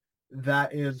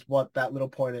 that is what that little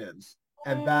point is.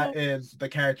 And that is the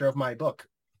character of my book.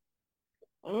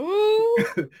 Ooh.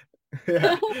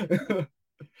 Yeah.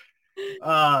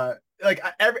 uh like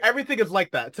everything is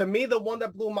like that. To me, the one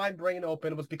that blew my brain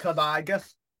open was because I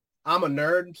guess I'm a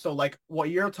nerd. So like what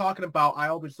you're talking about, I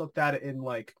always looked at it in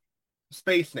like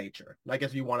space nature. I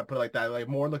guess you want to put it like that, like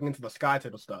more looking into the sky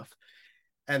type of stuff.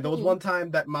 And there was Mhm. one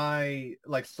time that my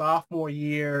like sophomore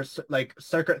year like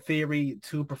circuit theory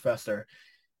two professor,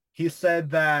 he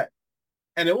said that,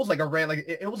 and it was like a ran like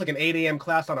it was like an 8 a.m.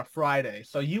 class on a Friday.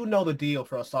 So you know the deal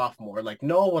for a sophomore. Like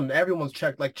no one, everyone's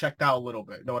checked out a little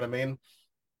bit. Know what I mean?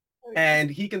 Oh yeah. And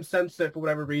he can sense it for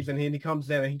whatever reason. And he comes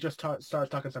in and he just starts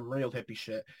talking some real hippie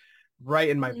shit, right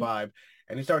in my Mhm. vibe.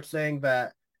 And he starts saying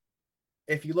that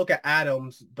if you look at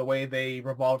atoms, the way they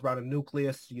revolve around a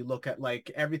nucleus, you look at like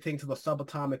everything to the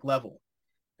subatomic level,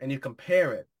 and you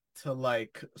compare it to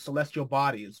like celestial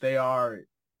bodies, they are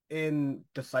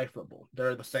indecipherable.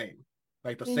 They're the same.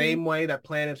 Like the Mhm. same way that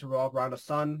planets revolve around the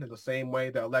sun is the same way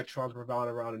that electrons revolve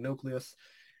around a nucleus.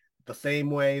 The same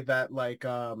way that like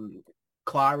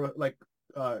chloro like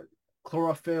uh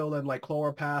chlorophyll and like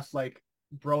chloroplasts like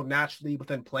grow naturally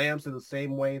within plants in the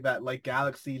same way that like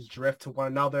galaxies drift to one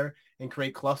another and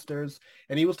create clusters.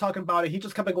 And he was talking about it. He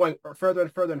just kept going further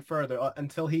and further and further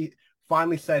until he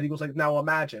finally said, he was like, now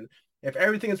imagine if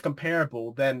everything is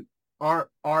comparable, then aren't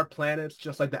our planets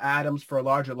just like the atoms for a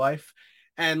larger life?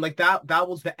 And like that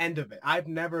was the end of it. I've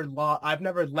never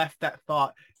left that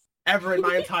thought ever in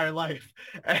my entire life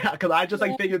because I just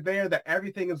like Yeah. figured there that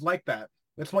everything is like that.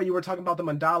 That's why you were talking about the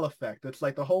mandala effect. It's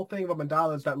like the whole thing of a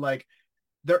mandala is that like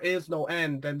there is no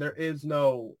end and there is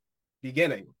no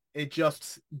beginning. It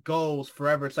just goes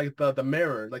forever. It's like the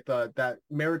mirror, like the that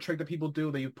mirror trick that people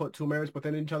do that you put two mirrors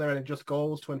within each other and it just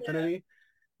goes to Yeah. infinity.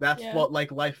 That's Yeah. what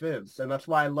like life is. And that's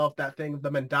why I love that thing of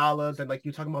the mandalas and like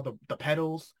you talking about the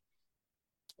petals.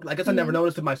 I guess I never Mhm.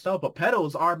 noticed it myself, but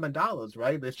petals are mandalas,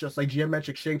 right? It's just like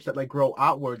geometric shapes that like grow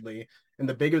outwardly. And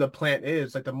the bigger the plant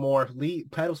is, like the more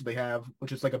petals they have,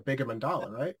 which is like a bigger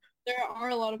mandala, right? There are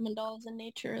a lot of mandalas in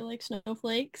nature, like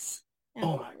snowflakes and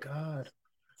Oh my water. God.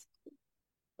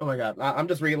 Oh my God. I'm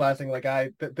just realizing like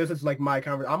this is like my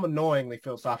conversation. I'm annoyingly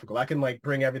philosophical. I can like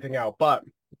bring everything out. But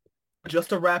just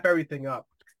to wrap everything up,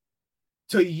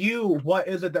 to you, what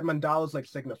is it that mandalas like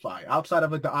signify outside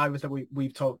of like the obvious that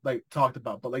we've talked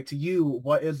about? But like to you,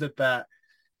 what is it that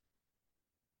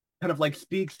kind of like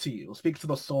speaks to you, speaks to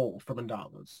the soul for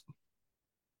mandalas?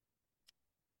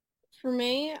 For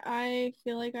me, I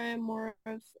feel like I am more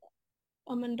of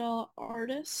a mandala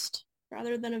artist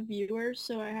rather than a viewer,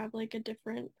 so I have like a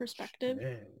different perspective.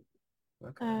 Man,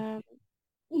 okay. Um,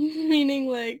 meaning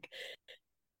like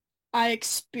I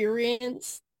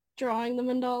experience drawing the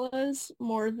mandalas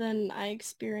more than I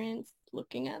experience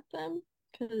looking at them.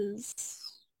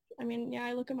 Because, I mean, yeah,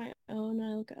 I look at my own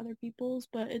and I look at other people's,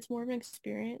 but it's more of an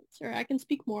experience, or I can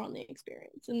speak more on the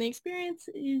experience. And the experience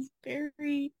is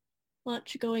very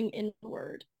much going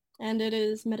inward and it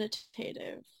is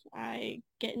meditative. I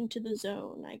get into the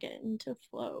zone, I get into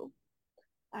flow.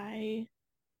 I,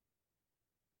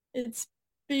 it's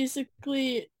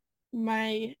basically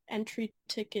my entry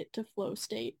ticket to flow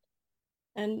state.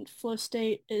 And flow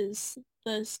state is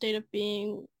the state of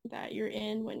being that you're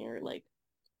in when you're like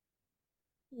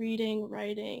reading,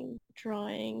 writing,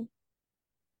 drawing,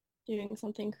 doing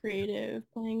something creative,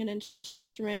 playing an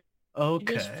instrument. You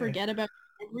just Okay. forget about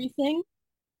everything.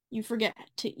 You forget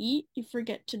to eat, you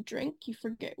forget to drink, you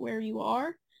forget where you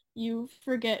are, you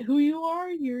forget who you are.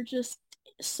 You're just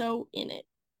so in it.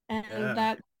 And Yeah.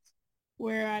 that's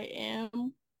where I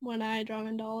am when I draw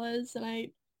mandalas, and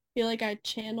I feel like I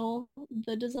channel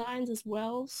the designs as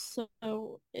well. So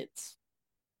it's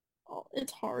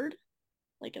hard.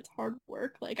 Like it's hard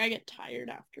work. Like I get tired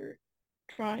after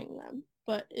drawing them,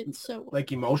 but it's so worth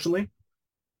Like it. emotionally?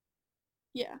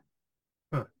 Yeah.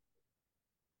 Huh.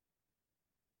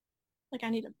 Like I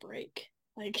need a break.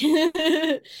 Like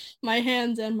my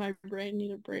hands and my brain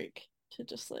need a break to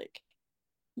just like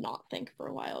not think for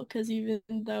a while. Because even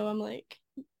though I'm like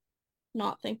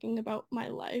not thinking about my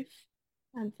life,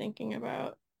 I'm thinking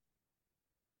about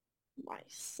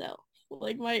myself,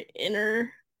 like my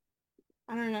inner,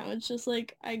 I don't know, it's just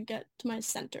like I get to my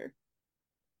center.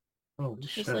 Holy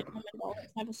Just shit. like when my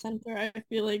dollars have a center, I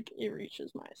feel like it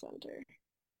reaches my center.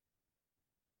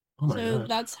 Oh my So God.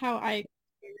 that's how I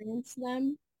experience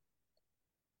them.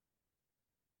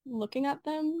 Looking at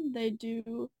them, they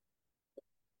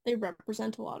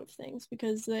represent a lot of things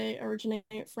because they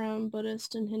originate from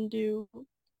Buddhist and Hindu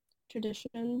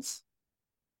traditions,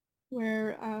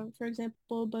 where, for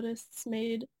example, Buddhists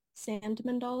made sand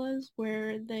mandalas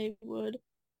where they would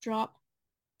drop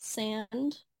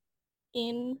sand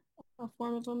in a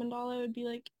form of a mandala. It would be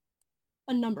like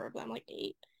a number of them, like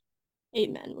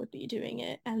eight men would be doing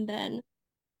it, and then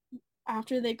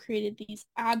after they created these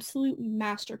absolute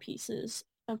masterpieces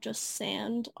of just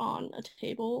sand on a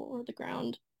table or the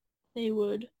ground, they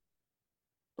would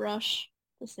brush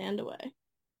the sand away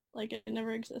like it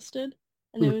never existed.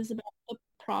 And it Hmm. was about the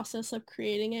process of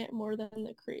creating it more than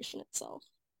the creation itself.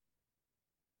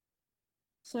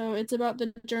 So it's about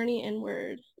the journey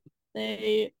inward.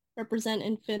 They represent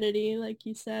infinity, like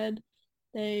you said.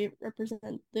 They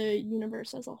represent the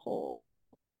universe as a whole.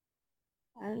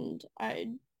 And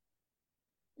I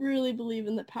really believe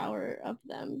in the power of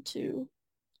them to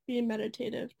be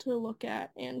meditative, to look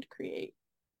at and create,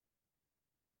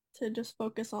 to just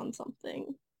focus on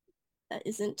something that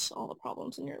isn't all the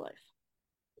problems in your life.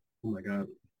 Oh my God.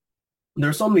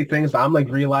 There's so many things that I'm like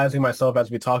realizing myself as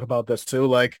we talk about this too.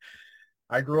 Like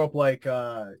I grew up like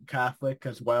Catholic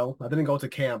as well. I didn't go to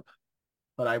camp,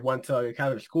 but I went to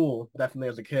Catholic school definitely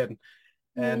as a kid.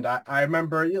 Mm-hmm. And I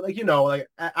remember like like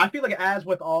I feel like as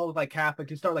with all like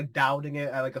Catholics, you start like doubting it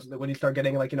at, like when you start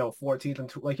getting like 14th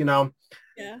and like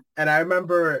Yeah. and I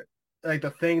remember like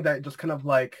the thing that just kind of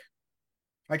like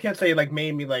I can't say like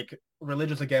made me like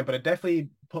religious again, but it definitely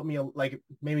put me like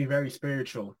made me very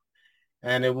spiritual.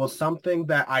 And it was something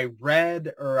that I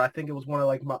read, or I think it was one of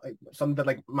like something that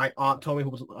like my aunt told me,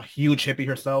 who was a huge hippie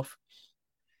herself,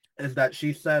 is that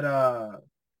she said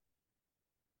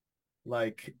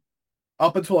like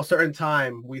up until a certain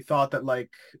time we thought that like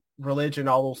religion,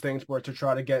 all those things were to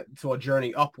try to get to a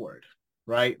journey upward,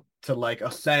 right? To like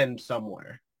ascend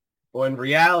somewhere. Well, in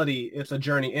reality, it's a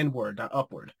journey inward, not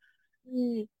upward.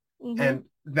 Mm-hmm. And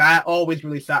that always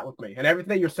really sat with me. And everything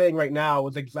that you're saying right now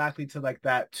was exactly to like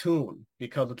that tune,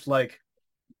 because it's like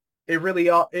it really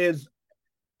is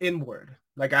inward.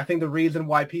 Like I think the reason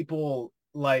why people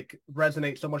like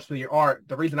resonate so much with your art,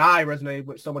 the reason I resonated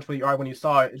with so much with your art when you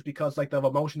saw it is because like the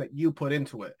emotion that you put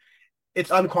into it. It's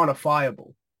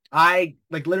unquantifiable. I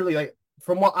like literally like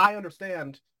from what I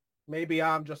understand, maybe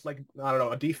I'm just like I don't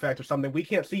know, a defect or something. We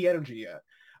can't see energy yet,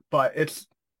 but it's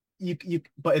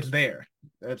but it's there.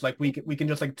 It's like we can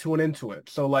just like tune into it.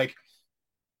 So like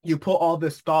you put all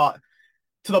this thought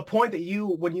to the point that you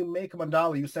when you make a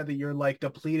mandala, you said that you're like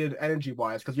depleted energy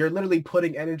wise because you're literally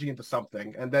putting energy into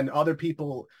something, and then other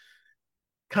people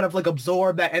kind of like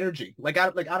absorb that energy. I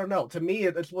don't know. To me,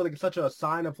 it's like such a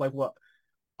sign of like what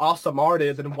awesome art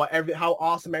is and how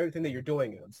awesome everything that you're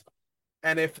doing is.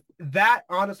 And if that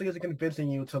honestly isn't convincing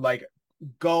you to like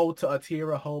go to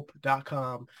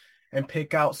atirahope.com and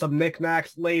pick out some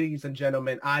knickknacks, ladies and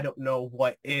gentlemen, I don't know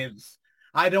what is.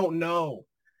 I don't know.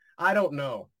 I don't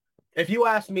know. If you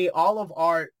ask me, all of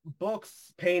art,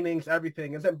 books, paintings,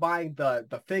 everything isn't buying the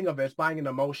thing of it, it's buying an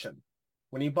emotion.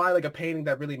 When you buy like a painting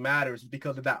that really matters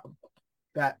because of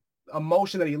that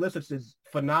emotion that he elicits is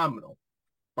phenomenal.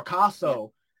 Yeah.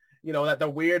 Picasso, that the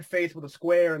weird face with a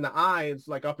square and the eyes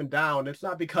like up and down. It's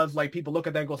not because like people look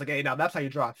at that and goes like, hey, now that's how you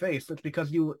draw a face. It's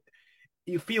because you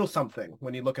feel something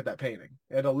when you look at that painting.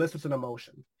 It elicits an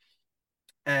emotion.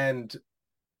 And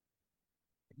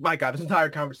my God, this entire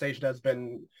conversation has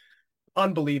been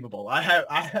unbelievable. I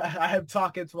have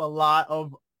talking to a lot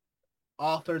of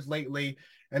authors lately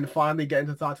and finally getting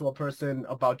to talk to a person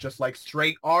about just like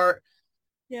straight art.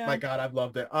 My Yeah. God, I've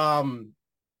loved it.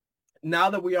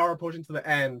 Now that we are approaching to the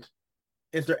end,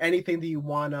 is there anything that you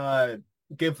want to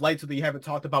give light to that you haven't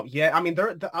talked about yet? I mean,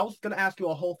 I was going to ask you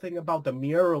a whole thing about the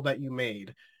mural that you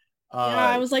made. Yeah, Uh,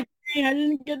 I was like, hey, I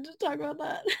didn't get to talk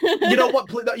about you know that.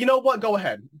 what? You know what? Go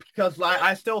ahead, because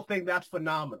I still think that's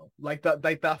phenomenal. Like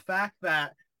the fact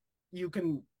that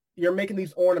you're making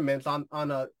these ornaments on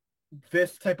a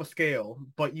this type of scale,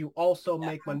 but you also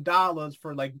make Yeah. mandalas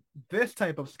for like this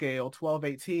type of scale,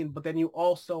 1218, but then you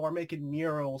also are making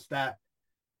murals that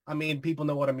I mean, people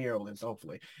know what a mural is,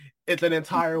 hopefully. It's an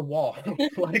entire wall.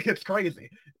 Like it's crazy.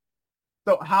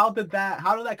 So how did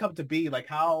that come to be? Like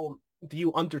how do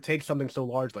you undertake something so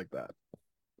large like that?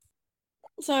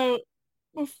 So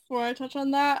before I touch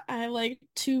on that, I have like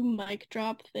two mic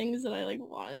drop things that I like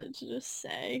wanted to just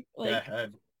say. Go Like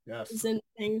ahead. Yes. and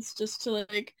things just to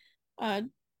like uh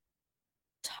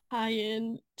tie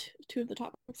in two of the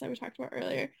topics that we talked about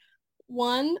earlier.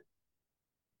 One,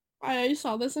 I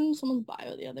saw this in someone's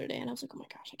bio the other day and I was like, oh my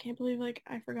gosh, I can't believe like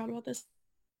I forgot about this.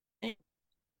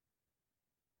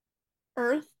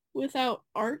 Earth without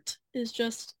art is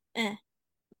just Mm.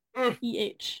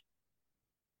 EH.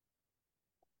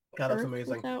 God, that's Earth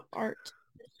amazing. without art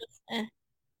is just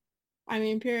I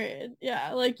mean, period.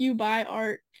 Yeah, like you buy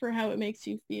art for how it makes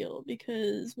you feel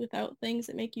because without things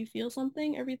that make you feel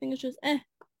something, everything is just eh,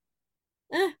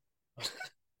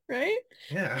 right?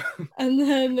 Yeah. And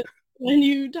then when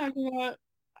you talk about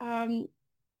um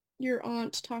your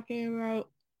aunt talking about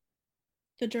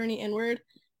the journey inward,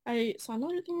 I saw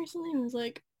another thing recently and it was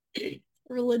like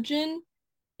religion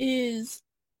is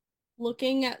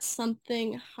looking at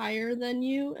something higher than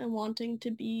you and wanting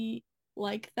to be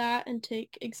like that and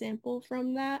take example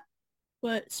from that.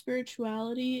 But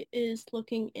spirituality is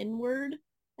looking inward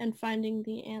and finding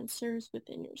the answers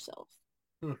within yourself.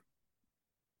 Hmm.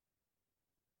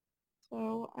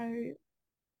 So I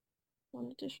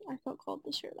felt called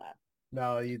to share that.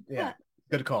 No, yeah, But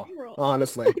good call. mural,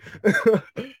 Honestly.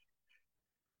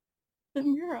 the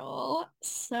mural.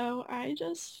 So I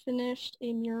just finished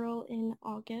a mural in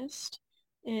August.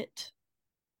 It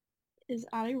is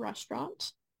at a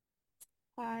restaurant.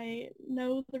 I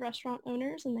know the restaurant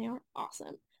owners and they are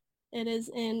awesome. It is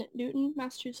in Newton,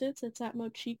 Massachusetts. It's at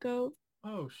Mochiko,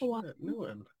 Oh Hawaii. shit, new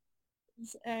one.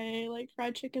 It's a like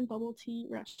fried chicken bubble tea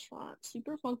restaurant.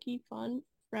 Super funky, fun,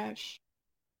 fresh.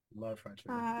 Love fried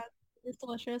chicken. Uh, it's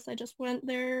delicious. I just went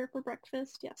there for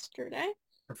breakfast yesterday.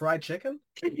 For fried chicken?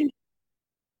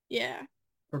 Yeah.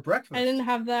 For I didn't breakfast.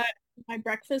 have that in my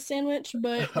breakfast sandwich,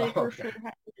 but they for Okay. sure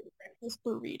had breakfast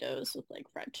burritos with like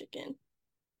fried chicken.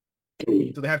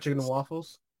 Do they have chicken and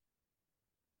waffles?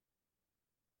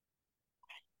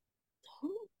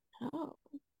 Don't know.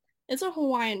 It's a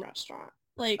Hawaiian restaurant,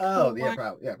 like Oh,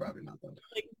 Hawaiian yeah, probably not then.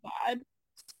 like vibe.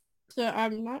 So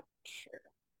I'm not sure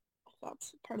if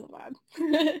that's part of the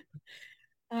vibe.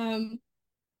 Um,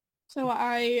 so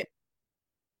I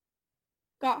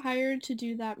got hired to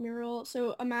do that mural.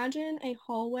 So imagine a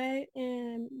hallway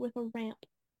in with a ramp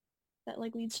that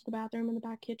like leads to the bathroom and the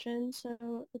back kitchen.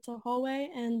 So it's a hallway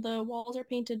and the walls are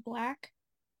painted black.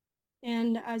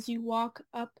 And as you walk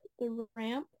up the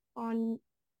ramp on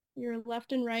your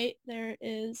left and right, there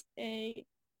is a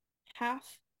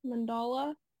half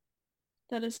mandala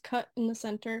that is cut in the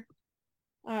center.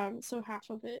 So half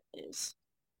of it is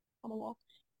on the wall.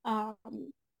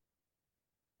 Um,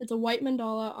 it's a white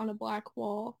mandala on a black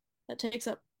wall that takes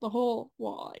up the whole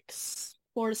wall, like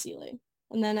floor to ceiling.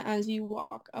 And then as you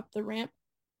walk up the ramp,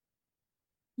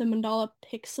 the mandala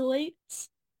pixelates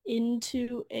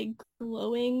into a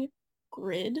glowing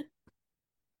grid,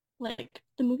 like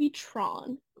the movie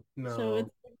Tron. So it's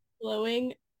No. a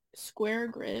glowing square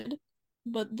grid,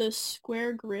 but the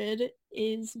square grid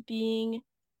is being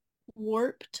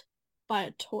warped by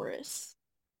a torus.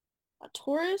 A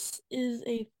torus is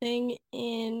a thing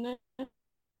in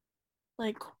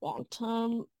like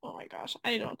quantum. Oh my gosh,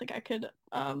 I don't think I could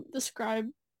describe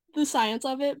the science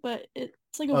of it, but it's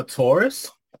like a A Taurus?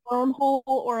 wormhole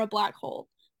or a black hole.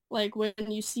 Like when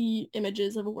you see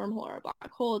images of a wormhole or a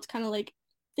black hole, it's kind of like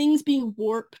things being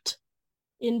warped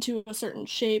into a certain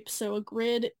shape. So a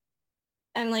grid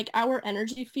and like our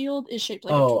energy field is shaped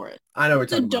like a Oh, torus. I know what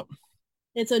It's you're a talking do- about.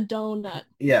 it's a donut.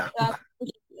 Yeah, That's what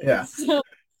it yeah. is. So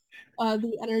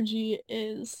the energy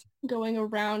is going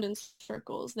around in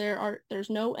circles. There's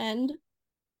no end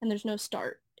and there's no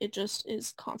start. It just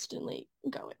is constantly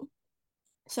going.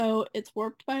 So it's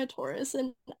warped by a torus,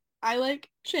 and I like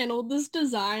channeled this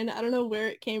design. I don't know where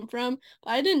it came from,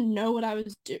 but I didn't know what I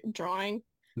was drawing.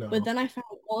 But No. then I found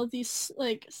all of these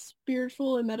like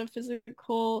spiritual and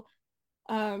metaphysical,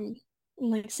 um,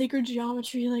 and, like sacred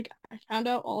geometry. Like I found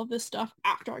out all of this stuff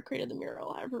after I created the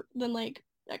mural. Then like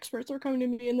experts were coming to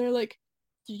me and they're like,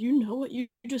 "Do you know what you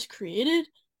just created?"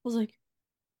 I was like,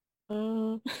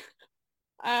 "Uh,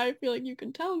 I feel like you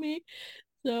can tell me."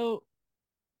 So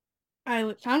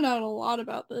I found out a lot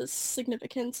about the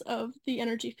significance of the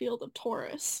energy field of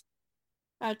Taurus,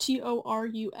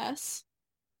 Torus,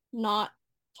 not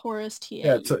Taurus,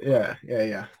 Yeah, Taurus.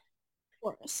 yeah.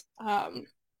 Taurus.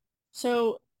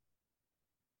 So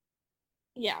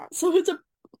yeah, so it's a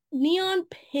neon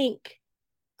pink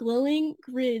glowing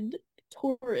grid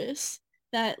Taurus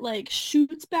that like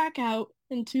shoots back out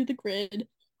into the grid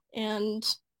and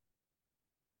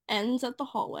ends at the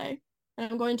hallway. And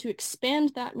I'm going to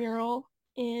expand that mural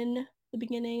in the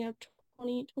beginning of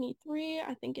 2023,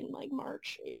 I think in like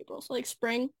March, April. So like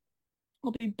spring,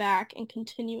 I'll be back and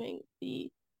continuing the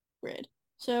grid.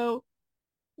 So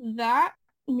that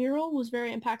mural was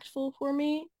very impactful for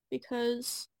me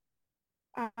because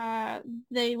uh,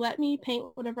 they let me paint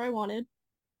whatever I wanted.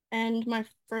 And my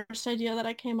first idea that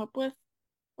I came up with,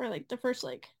 or like the first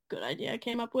like good idea I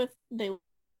came up with, they loved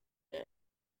it.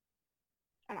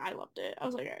 And I loved it. I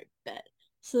was like, I bet.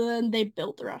 So then they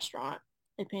built the restaurant.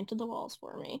 They painted the walls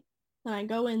for me. And I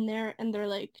go in there and they're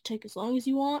like, take as long as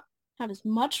you want, have as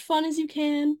much fun as you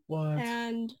can, What?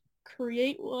 and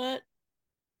create what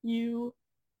you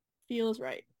feel is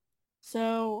right.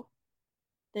 So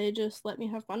they just let me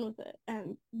have fun with it.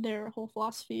 And their whole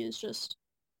philosophy is just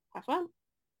have fun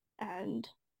and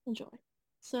enjoy.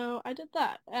 So I did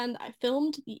that and I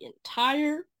filmed the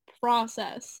entire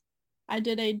process I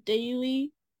did a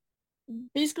daily,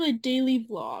 basically a daily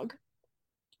vlog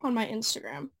on my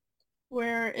Instagram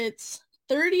where it's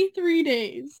 33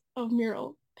 days of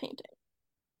mural painting.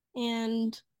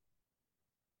 And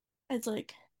it's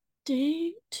like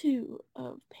day 2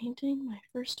 of painting my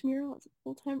first mural as a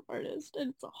full-time artist.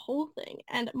 And it's a whole thing.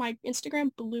 And my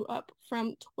Instagram blew up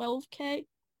from 12K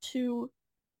to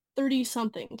 30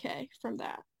 something K from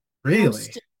that. And I'm Really?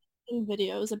 still making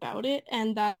videos about it.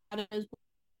 And that is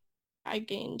I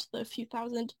gained the few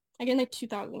thousand. I gained like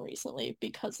 2,000 recently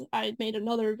because I made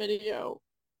another video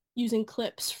using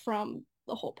clips from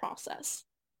the whole process.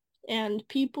 And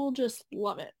people just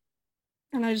love it.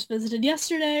 And I just visited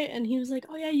yesterday and he was like,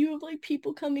 "Oh yeah, you have like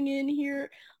people coming in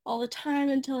here all the time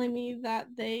and telling me that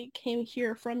they came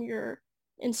here from your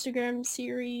Instagram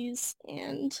series."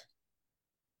 And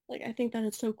like I think that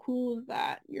it's so cool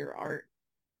that your art,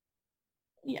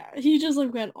 yeah, he just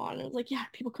like went on and was like, "Yeah,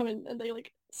 people come in and they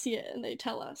like see it and they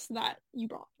tell us that you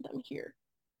brought them here."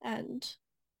 And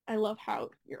I love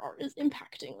how your art is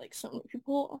impacting like so many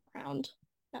people around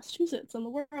Massachusetts and the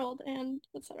world and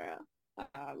etc.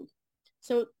 Um,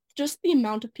 so just the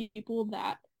amount of people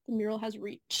that the mural has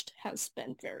reached has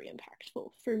been very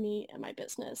impactful for me and my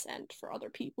business and for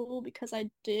other people because I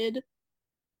did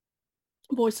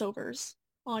voiceovers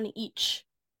on each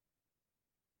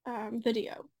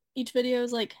video. Each video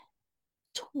is like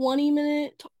 20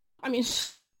 minute, I mean,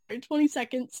 20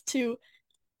 seconds to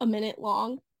a minute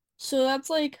long. So that's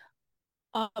like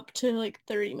up to like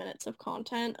 30 minutes of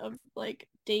content of like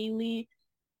daily,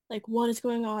 like what is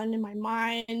going on in my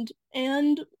mind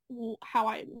and how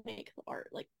I make the art,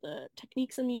 like the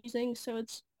techniques I'm using. So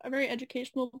it's a very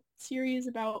educational series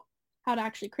about how to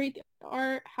actually create the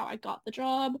art, how I got the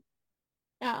job,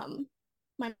 um,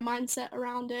 my mindset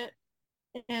around it,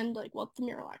 and like what the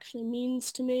mural actually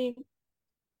means to me.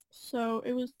 So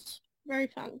it was very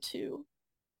fun to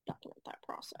document that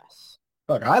process.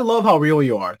 Look, I love how real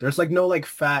you are. There's like no like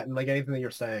fat and like anything that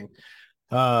you're saying.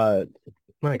 Uh,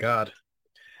 my God.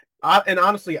 And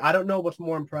honestly, I don't know what's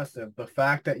more impressive, the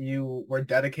fact that you were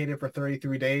dedicated for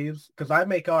 33 days. Because I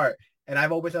make art, and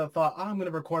I've always had a thought, oh, I'm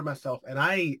gonna record myself, and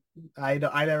I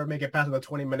never make it past the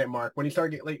 20-minute mark. When you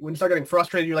start getting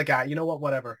frustrated, you're like, ah, you know what,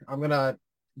 whatever. I'm gonna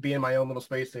be in my own little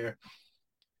space here.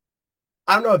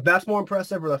 I don't know if that's more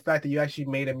impressive or the fact that you actually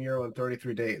made a mural in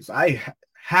 33 days.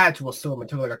 Had to assume it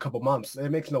took like a couple months. It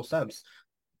makes no sense.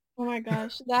 Oh my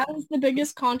gosh, that is the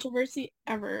biggest controversy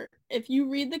ever. If you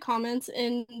read the comments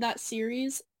in that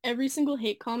series, every single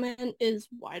hate comment is,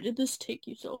 "Why did this take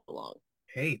you so long?"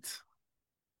 Hate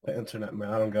the internet,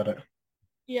 man. I don't get it.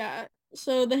 Yeah,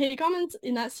 so the hate comments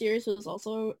in that series was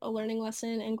also a learning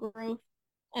lesson and growth.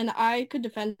 And I could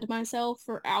defend myself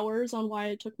for hours on why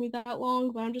it took me that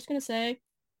long, but I'm just gonna say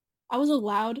I was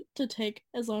allowed to take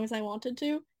as long as I wanted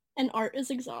to, and art is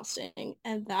exhausting,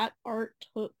 and that art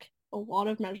took a lot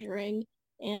of measuring,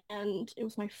 and it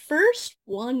was my first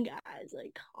one, guys.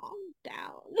 Like, calm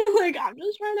down. Like, I'm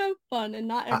just trying to have fun, and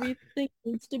not I, everything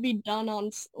needs to be done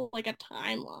on like a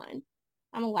timeline.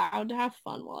 I'm allowed to have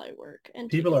fun while I work and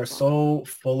take People it are as long. so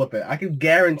full of it. I can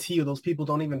guarantee you those people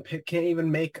don't even pick, can't even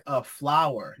make a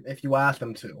flower if you ask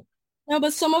them to. No,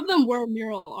 but some of them were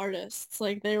mural artists.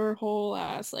 Like, they were whole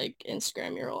ass like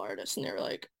Instagram mural artists, and they were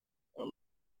like, "Oh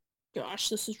gosh,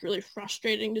 this is really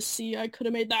frustrating to see. I could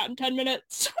have made that in 10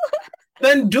 minutes."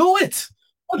 Then do it.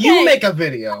 You Okay, make a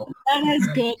video. that is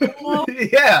good.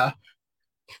 Yeah.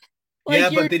 Like Yeah,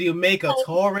 you're but did you make a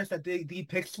Taurus that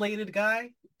depixelated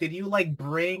guy? Did you like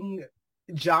bring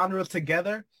genres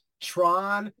together?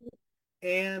 Tron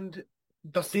and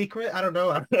The Secret? I don't know.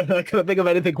 I couldn't think of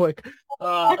anything quick.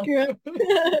 Uh, accurate.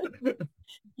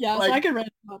 Yeah, so I like, could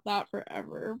write about that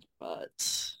forever, but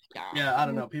yeah. yeah, I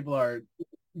don't know. People are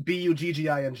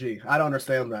Bugging. I don't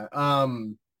understand that.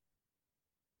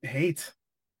 Hate.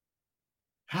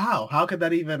 How? How could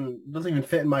that even doesn't even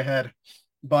fit in my head?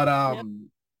 But Yep.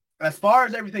 as far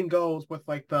as everything goes with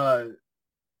like the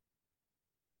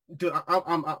dude,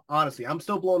 I'm honestly, I'm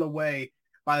still blown away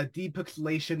by the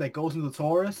depixelation that goes into the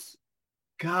Taurus.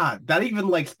 God, that even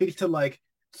like speaks to like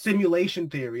simulation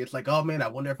theory. It's like, oh man, I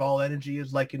wonder if all energy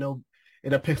is like, in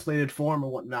a pixelated form or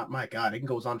whatnot. My God, it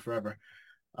goes on forever.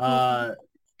 Uh,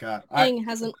 God, Thing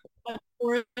has a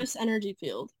torus energy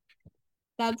field.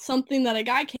 That's something that a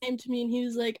guy came to me and he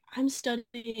was like, "I'm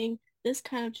studying this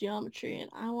kind of geometry and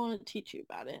I want to teach you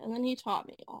about it." And then he taught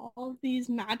me all of these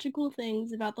magical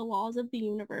things about the laws of the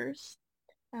universe.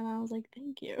 And I was like,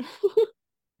 "Thank you."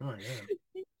 oh yeah, Thank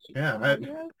you, yeah.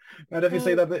 Alejandro. I definitely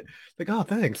say So, that. Like, oh,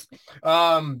 thanks.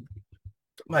 Um,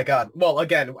 my God. Well,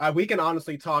 again, we can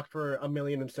honestly talk for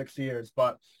 1,006 years,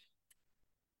 but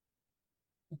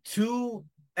to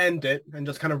end it and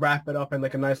just kind of wrap it up in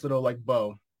like a nice little like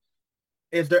bow,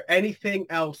 is there anything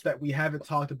else that we haven't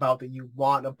talked about that you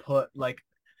want to put like,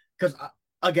 because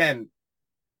again,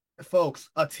 folks,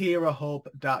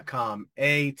 atirahope.com,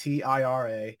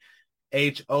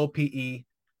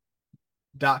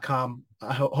 ATIRAHOPE.com.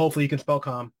 Hopefully you can spell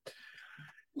com.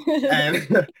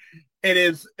 And it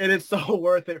is so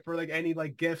worth it for like any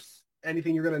like gifts,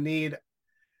 anything you're gonna need.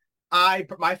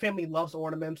 My family loves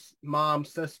ornaments. Mom,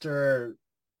 sister,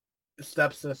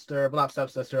 stepsister, well not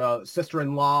stepsister,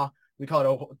 sister-in-law. We call it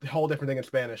a whole different thing in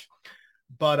Spanish.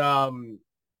 But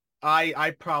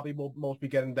I probably will most be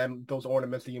getting them those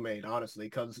ornaments that you made, honestly,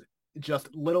 because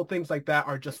just little things like that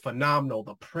are just phenomenal.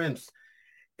 The prints,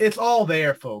 it's all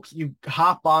there, folks. You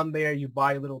hop on there, you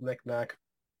buy a little knickknack,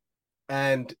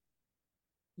 and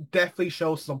definitely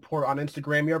show support on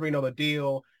Instagram. You already know the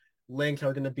deal. Links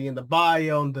are going to be in the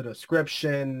bio, in the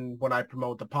description, when I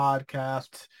promote the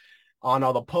podcast, on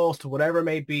all the posts, whatever it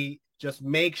may be. Just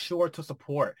make sure to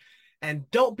support. And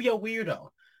don't be a weirdo.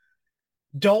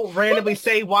 Don't randomly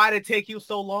say why did it take you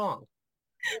so long.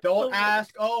 Don't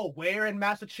ask, oh, where in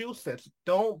Massachusetts?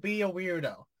 Don't be a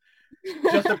weirdo.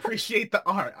 Just appreciate the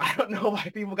art. I don't know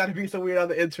why people got to be so weird on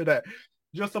the internet.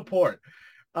 Just support.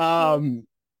 Because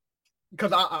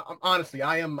I honestly,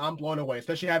 I'm blown away,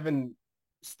 especially having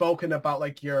spoken about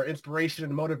like your inspiration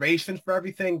and motivation for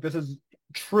everything. This is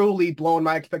truly blown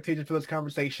my expectations for this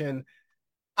conversation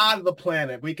out of the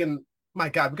planet. We can, my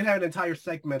God, we can have an entire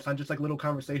segment on just like little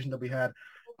conversations that we had.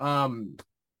 Um,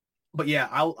 but yeah,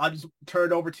 I'll just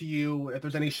turn it over to you. If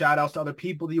there's any shout outs to other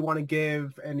people that you want to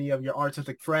give, any of your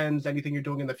artistic friends, anything you're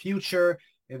doing in the future,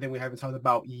 anything we haven't talked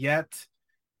about yet,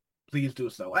 please do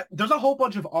so. There's a whole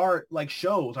bunch of art like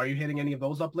shows. Are you hitting any of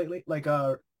those up lately? Like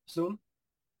soon?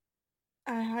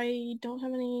 I don't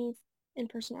have any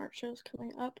in-person art shows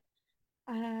coming up.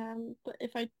 But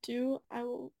if I do, I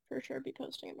will for sure be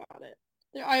posting about it.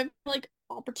 I have like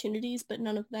opportunities, but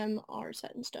none of them are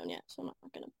set in stone yet, so I'm not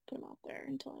gonna put them out there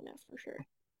until I know for sure.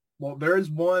 Well, there is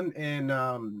one in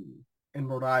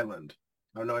Rhode Island.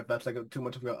 I don't know if that's like too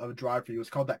much of a drive for you. It's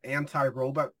called the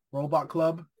Anti-Robot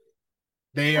Club.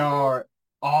 They Oh, are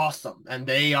awesome, and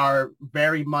they are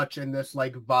very much in this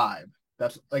like vibe.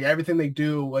 That's like everything they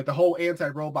do. Like the whole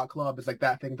Anti-Robot Club is like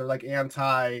that thing. They're like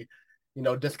anti,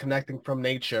 disconnecting from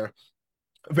nature.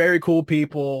 Very cool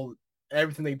people.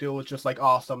 Everything they do is just like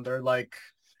awesome. They're on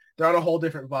a whole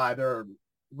different vibe. They're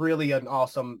really an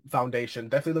awesome foundation.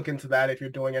 Definitely look into that if you're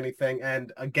doing anything.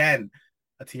 And again,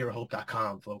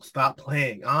 atirahope.com, folks. Stop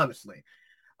playing, honestly.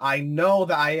 I know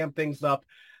that I am things up,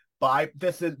 but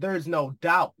there is no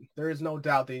doubt. There is no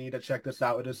doubt that you need to check this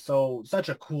out. It is such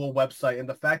a cool website. And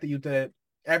the fact that you did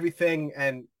everything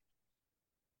and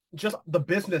just the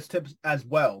business tips as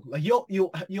well. Like you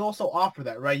also offer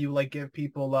that, right? You like give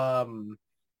people I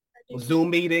do Zoom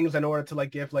meetings in order to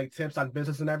like give like tips on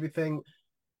business and everything.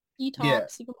 tea Yeah,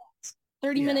 talks. You can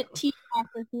 30 yeah. minute tea talk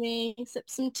with me, sip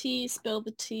some tea, spill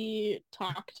the tea,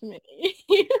 talk to me.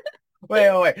 Wait.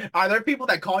 Are there people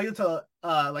that call you to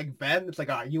like vent? It's like,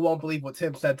 you won't believe what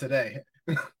Tim said today.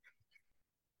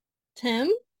 Tim?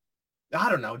 I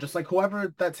don't know, just like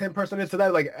whoever that Tim person is today.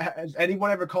 Like, has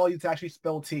anyone ever call you to actually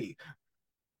spill tea?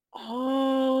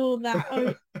 Oh, that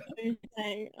other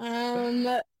thing.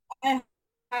 I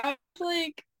have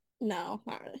like no,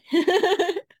 not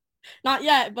really. Not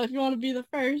yet, but if you want to be the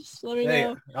first, let me Yeah, yeah.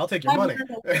 know. I'll take your I've money.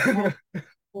 learned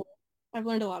a lot. I've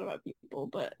learned a lot about people,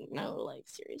 but no like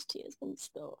serious tea has been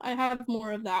spilled. I have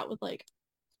more of that with like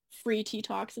free tea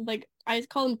talks and like I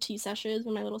call them tea sessions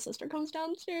when my little sister comes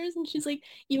downstairs and she's like,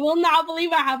 "You will not believe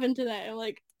what happened today." I'm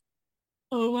like,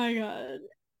 "Oh my God,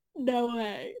 no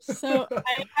way." So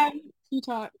I have tea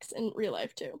talks in real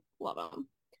life too. Love them.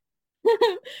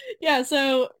 Yeah,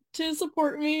 so to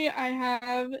support me, I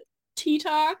have tea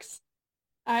talks.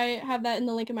 I have that in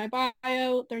the link in my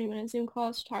bio, 30-minute Zoom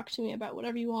calls to talk to me about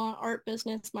whatever you want, art,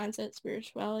 business, mindset,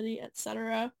 spirituality,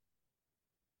 etc.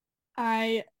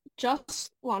 I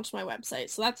just launched my website,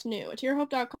 so that's new.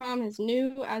 AtiraHope.com is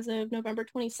new as of November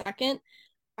 22nd.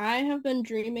 I have been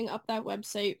dreaming up that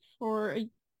website for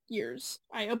years.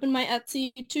 I opened my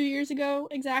Etsy 2 years ago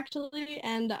exactly,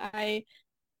 and I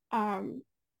um,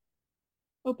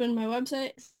 opened my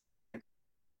website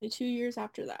 2 years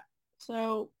after that.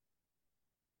 So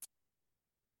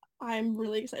I'm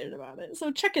really excited about it.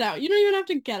 So check it out. You don't even have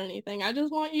to get anything. I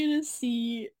just want you to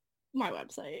see my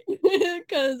website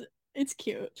because it's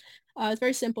cute. It's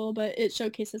very simple, but it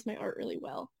showcases my art really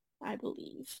well, I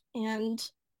believe. And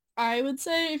I would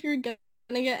say if you're gonna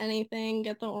get anything,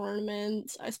 get the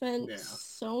ornaments. I spent Yeah.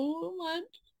 so much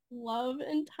love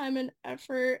and time and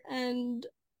effort and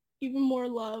even more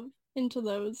love into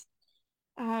those.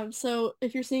 So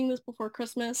if you're seeing this before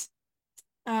Christmas,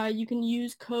 you can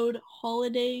use code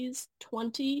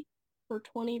holidays20 for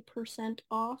 20%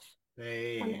 off on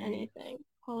Hey, anything.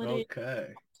 Holidays,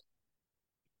 okay.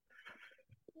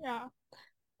 yeah.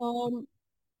 Um,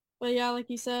 but yeah, like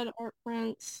you said, art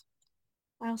prints.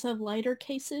 I also have lighter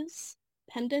cases,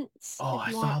 pendants, Oh, if I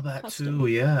you saw want that custom. too.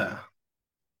 Yeah.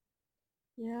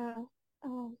 Yeah.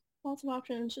 Lots of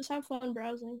options. Just have fun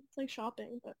browsing. It's like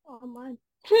shopping, but online.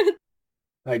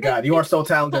 My God, you are so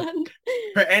talented. Fun.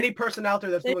 For any person out there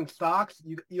that's doing stocks,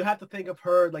 you have to think of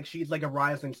her like she's like a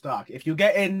rising stock. If you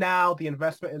get in now, the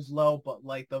investment is low, but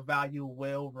like the value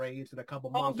will raise in a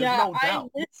couple Oh months. There's yeah, no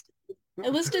doubt. I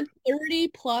listed 30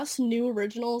 plus new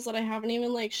originals that I haven't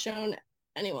even like shown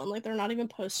anyone. Like they're not even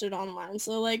posted online.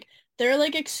 So like they're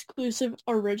like exclusive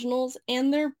originals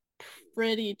and they're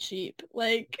pretty cheap.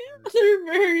 Like they're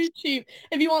very cheap.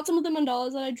 If you want some of the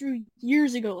mandalas that I drew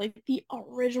years ago, like the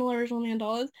original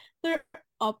mandalas, they're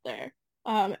up there.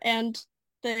 And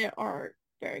they are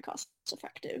very cost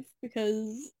effective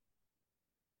because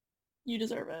you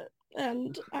deserve it.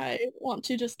 And I want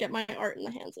to just get my art in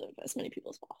the hands of as many people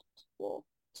as possible.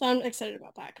 So I'm excited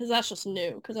about that because that's just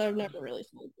new because I've never really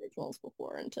sold originals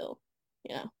before until,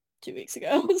 you know, 2 weeks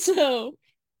ago. So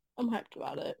I'm hyped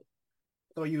about it.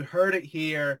 So you heard it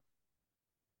here.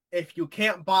 If you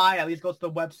can't buy, at least go to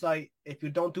the website. If you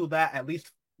don't do that, at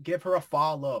least give her a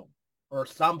follow or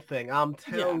something. I'm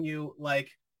Yeah. telling you, like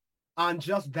on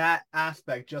just that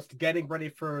aspect, just getting ready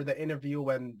for the interview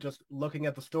and just looking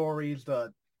at the stories,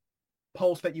 the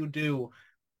posts that you do,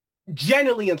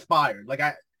 genuinely inspired. Like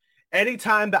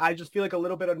anytime that I just feel like a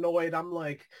little bit annoyed, I'm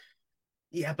like,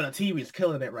 yeah, but Atiri's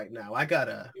killing it right now. I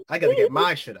gotta get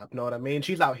my shit up. Know what I mean?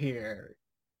 She's out here.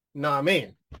 Know what I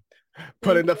mean?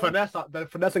 Putting Thank the you.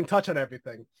 finessing touch on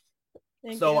everything.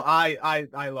 Thank So you.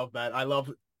 I love that. I love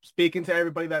speaking to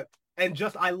everybody that, and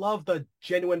just I love the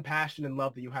genuine passion and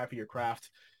love that you have for your craft.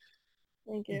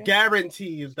 Thank you.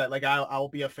 Guarantees that like I'll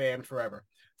be a fan forever.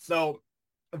 So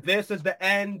this is the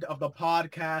end of the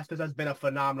podcast. This has been a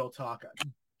phenomenal talk.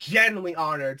 Genuinely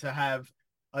honored to have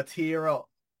Atira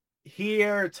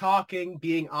here talking,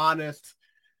 being honest,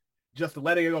 just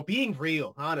letting it go, being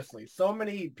real, honestly. So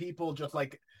many people just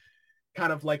like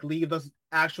kind of like leave the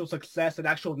actual success and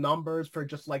actual numbers for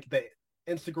just like the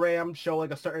Instagram show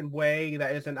like a certain way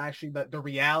that isn't actually the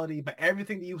reality. But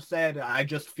everything that you said, I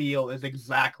just feel is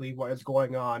exactly what is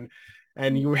going on.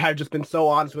 And you have just been so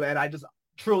honest with it. And I just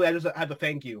have to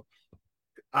thank you.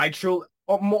 I truly,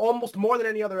 almost more than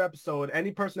any other episode,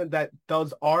 any person that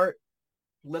does art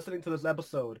listening to this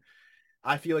episode,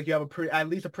 I feel like you have at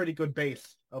least a pretty good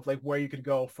base of like where you could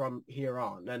go from here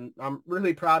on. And I'm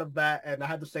really proud of that. And I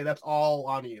have to say that's all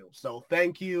on you. So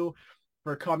thank you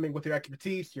for coming with your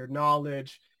expertise, your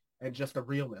knowledge, and just the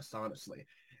realness, honestly.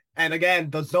 And again,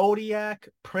 the Zodiac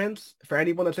prints, for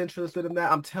anyone that's interested in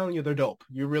that, I'm telling you, they're dope.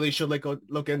 You really should like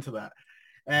look into that.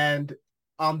 And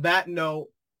on that note,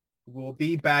 we'll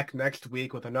be back next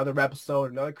week with another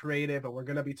episode, another creative, and we're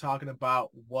going to be talking about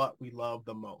what we love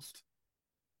the most: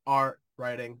 art,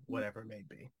 writing, whatever it may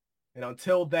be. And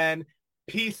until then,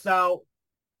 peace out.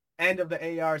 End of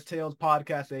the AR's Tales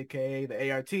podcast, aka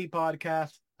the ART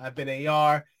podcast. I've been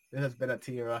AR. This has been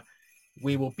Atira.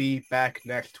 We will be back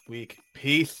next week.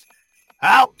 Peace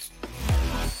out.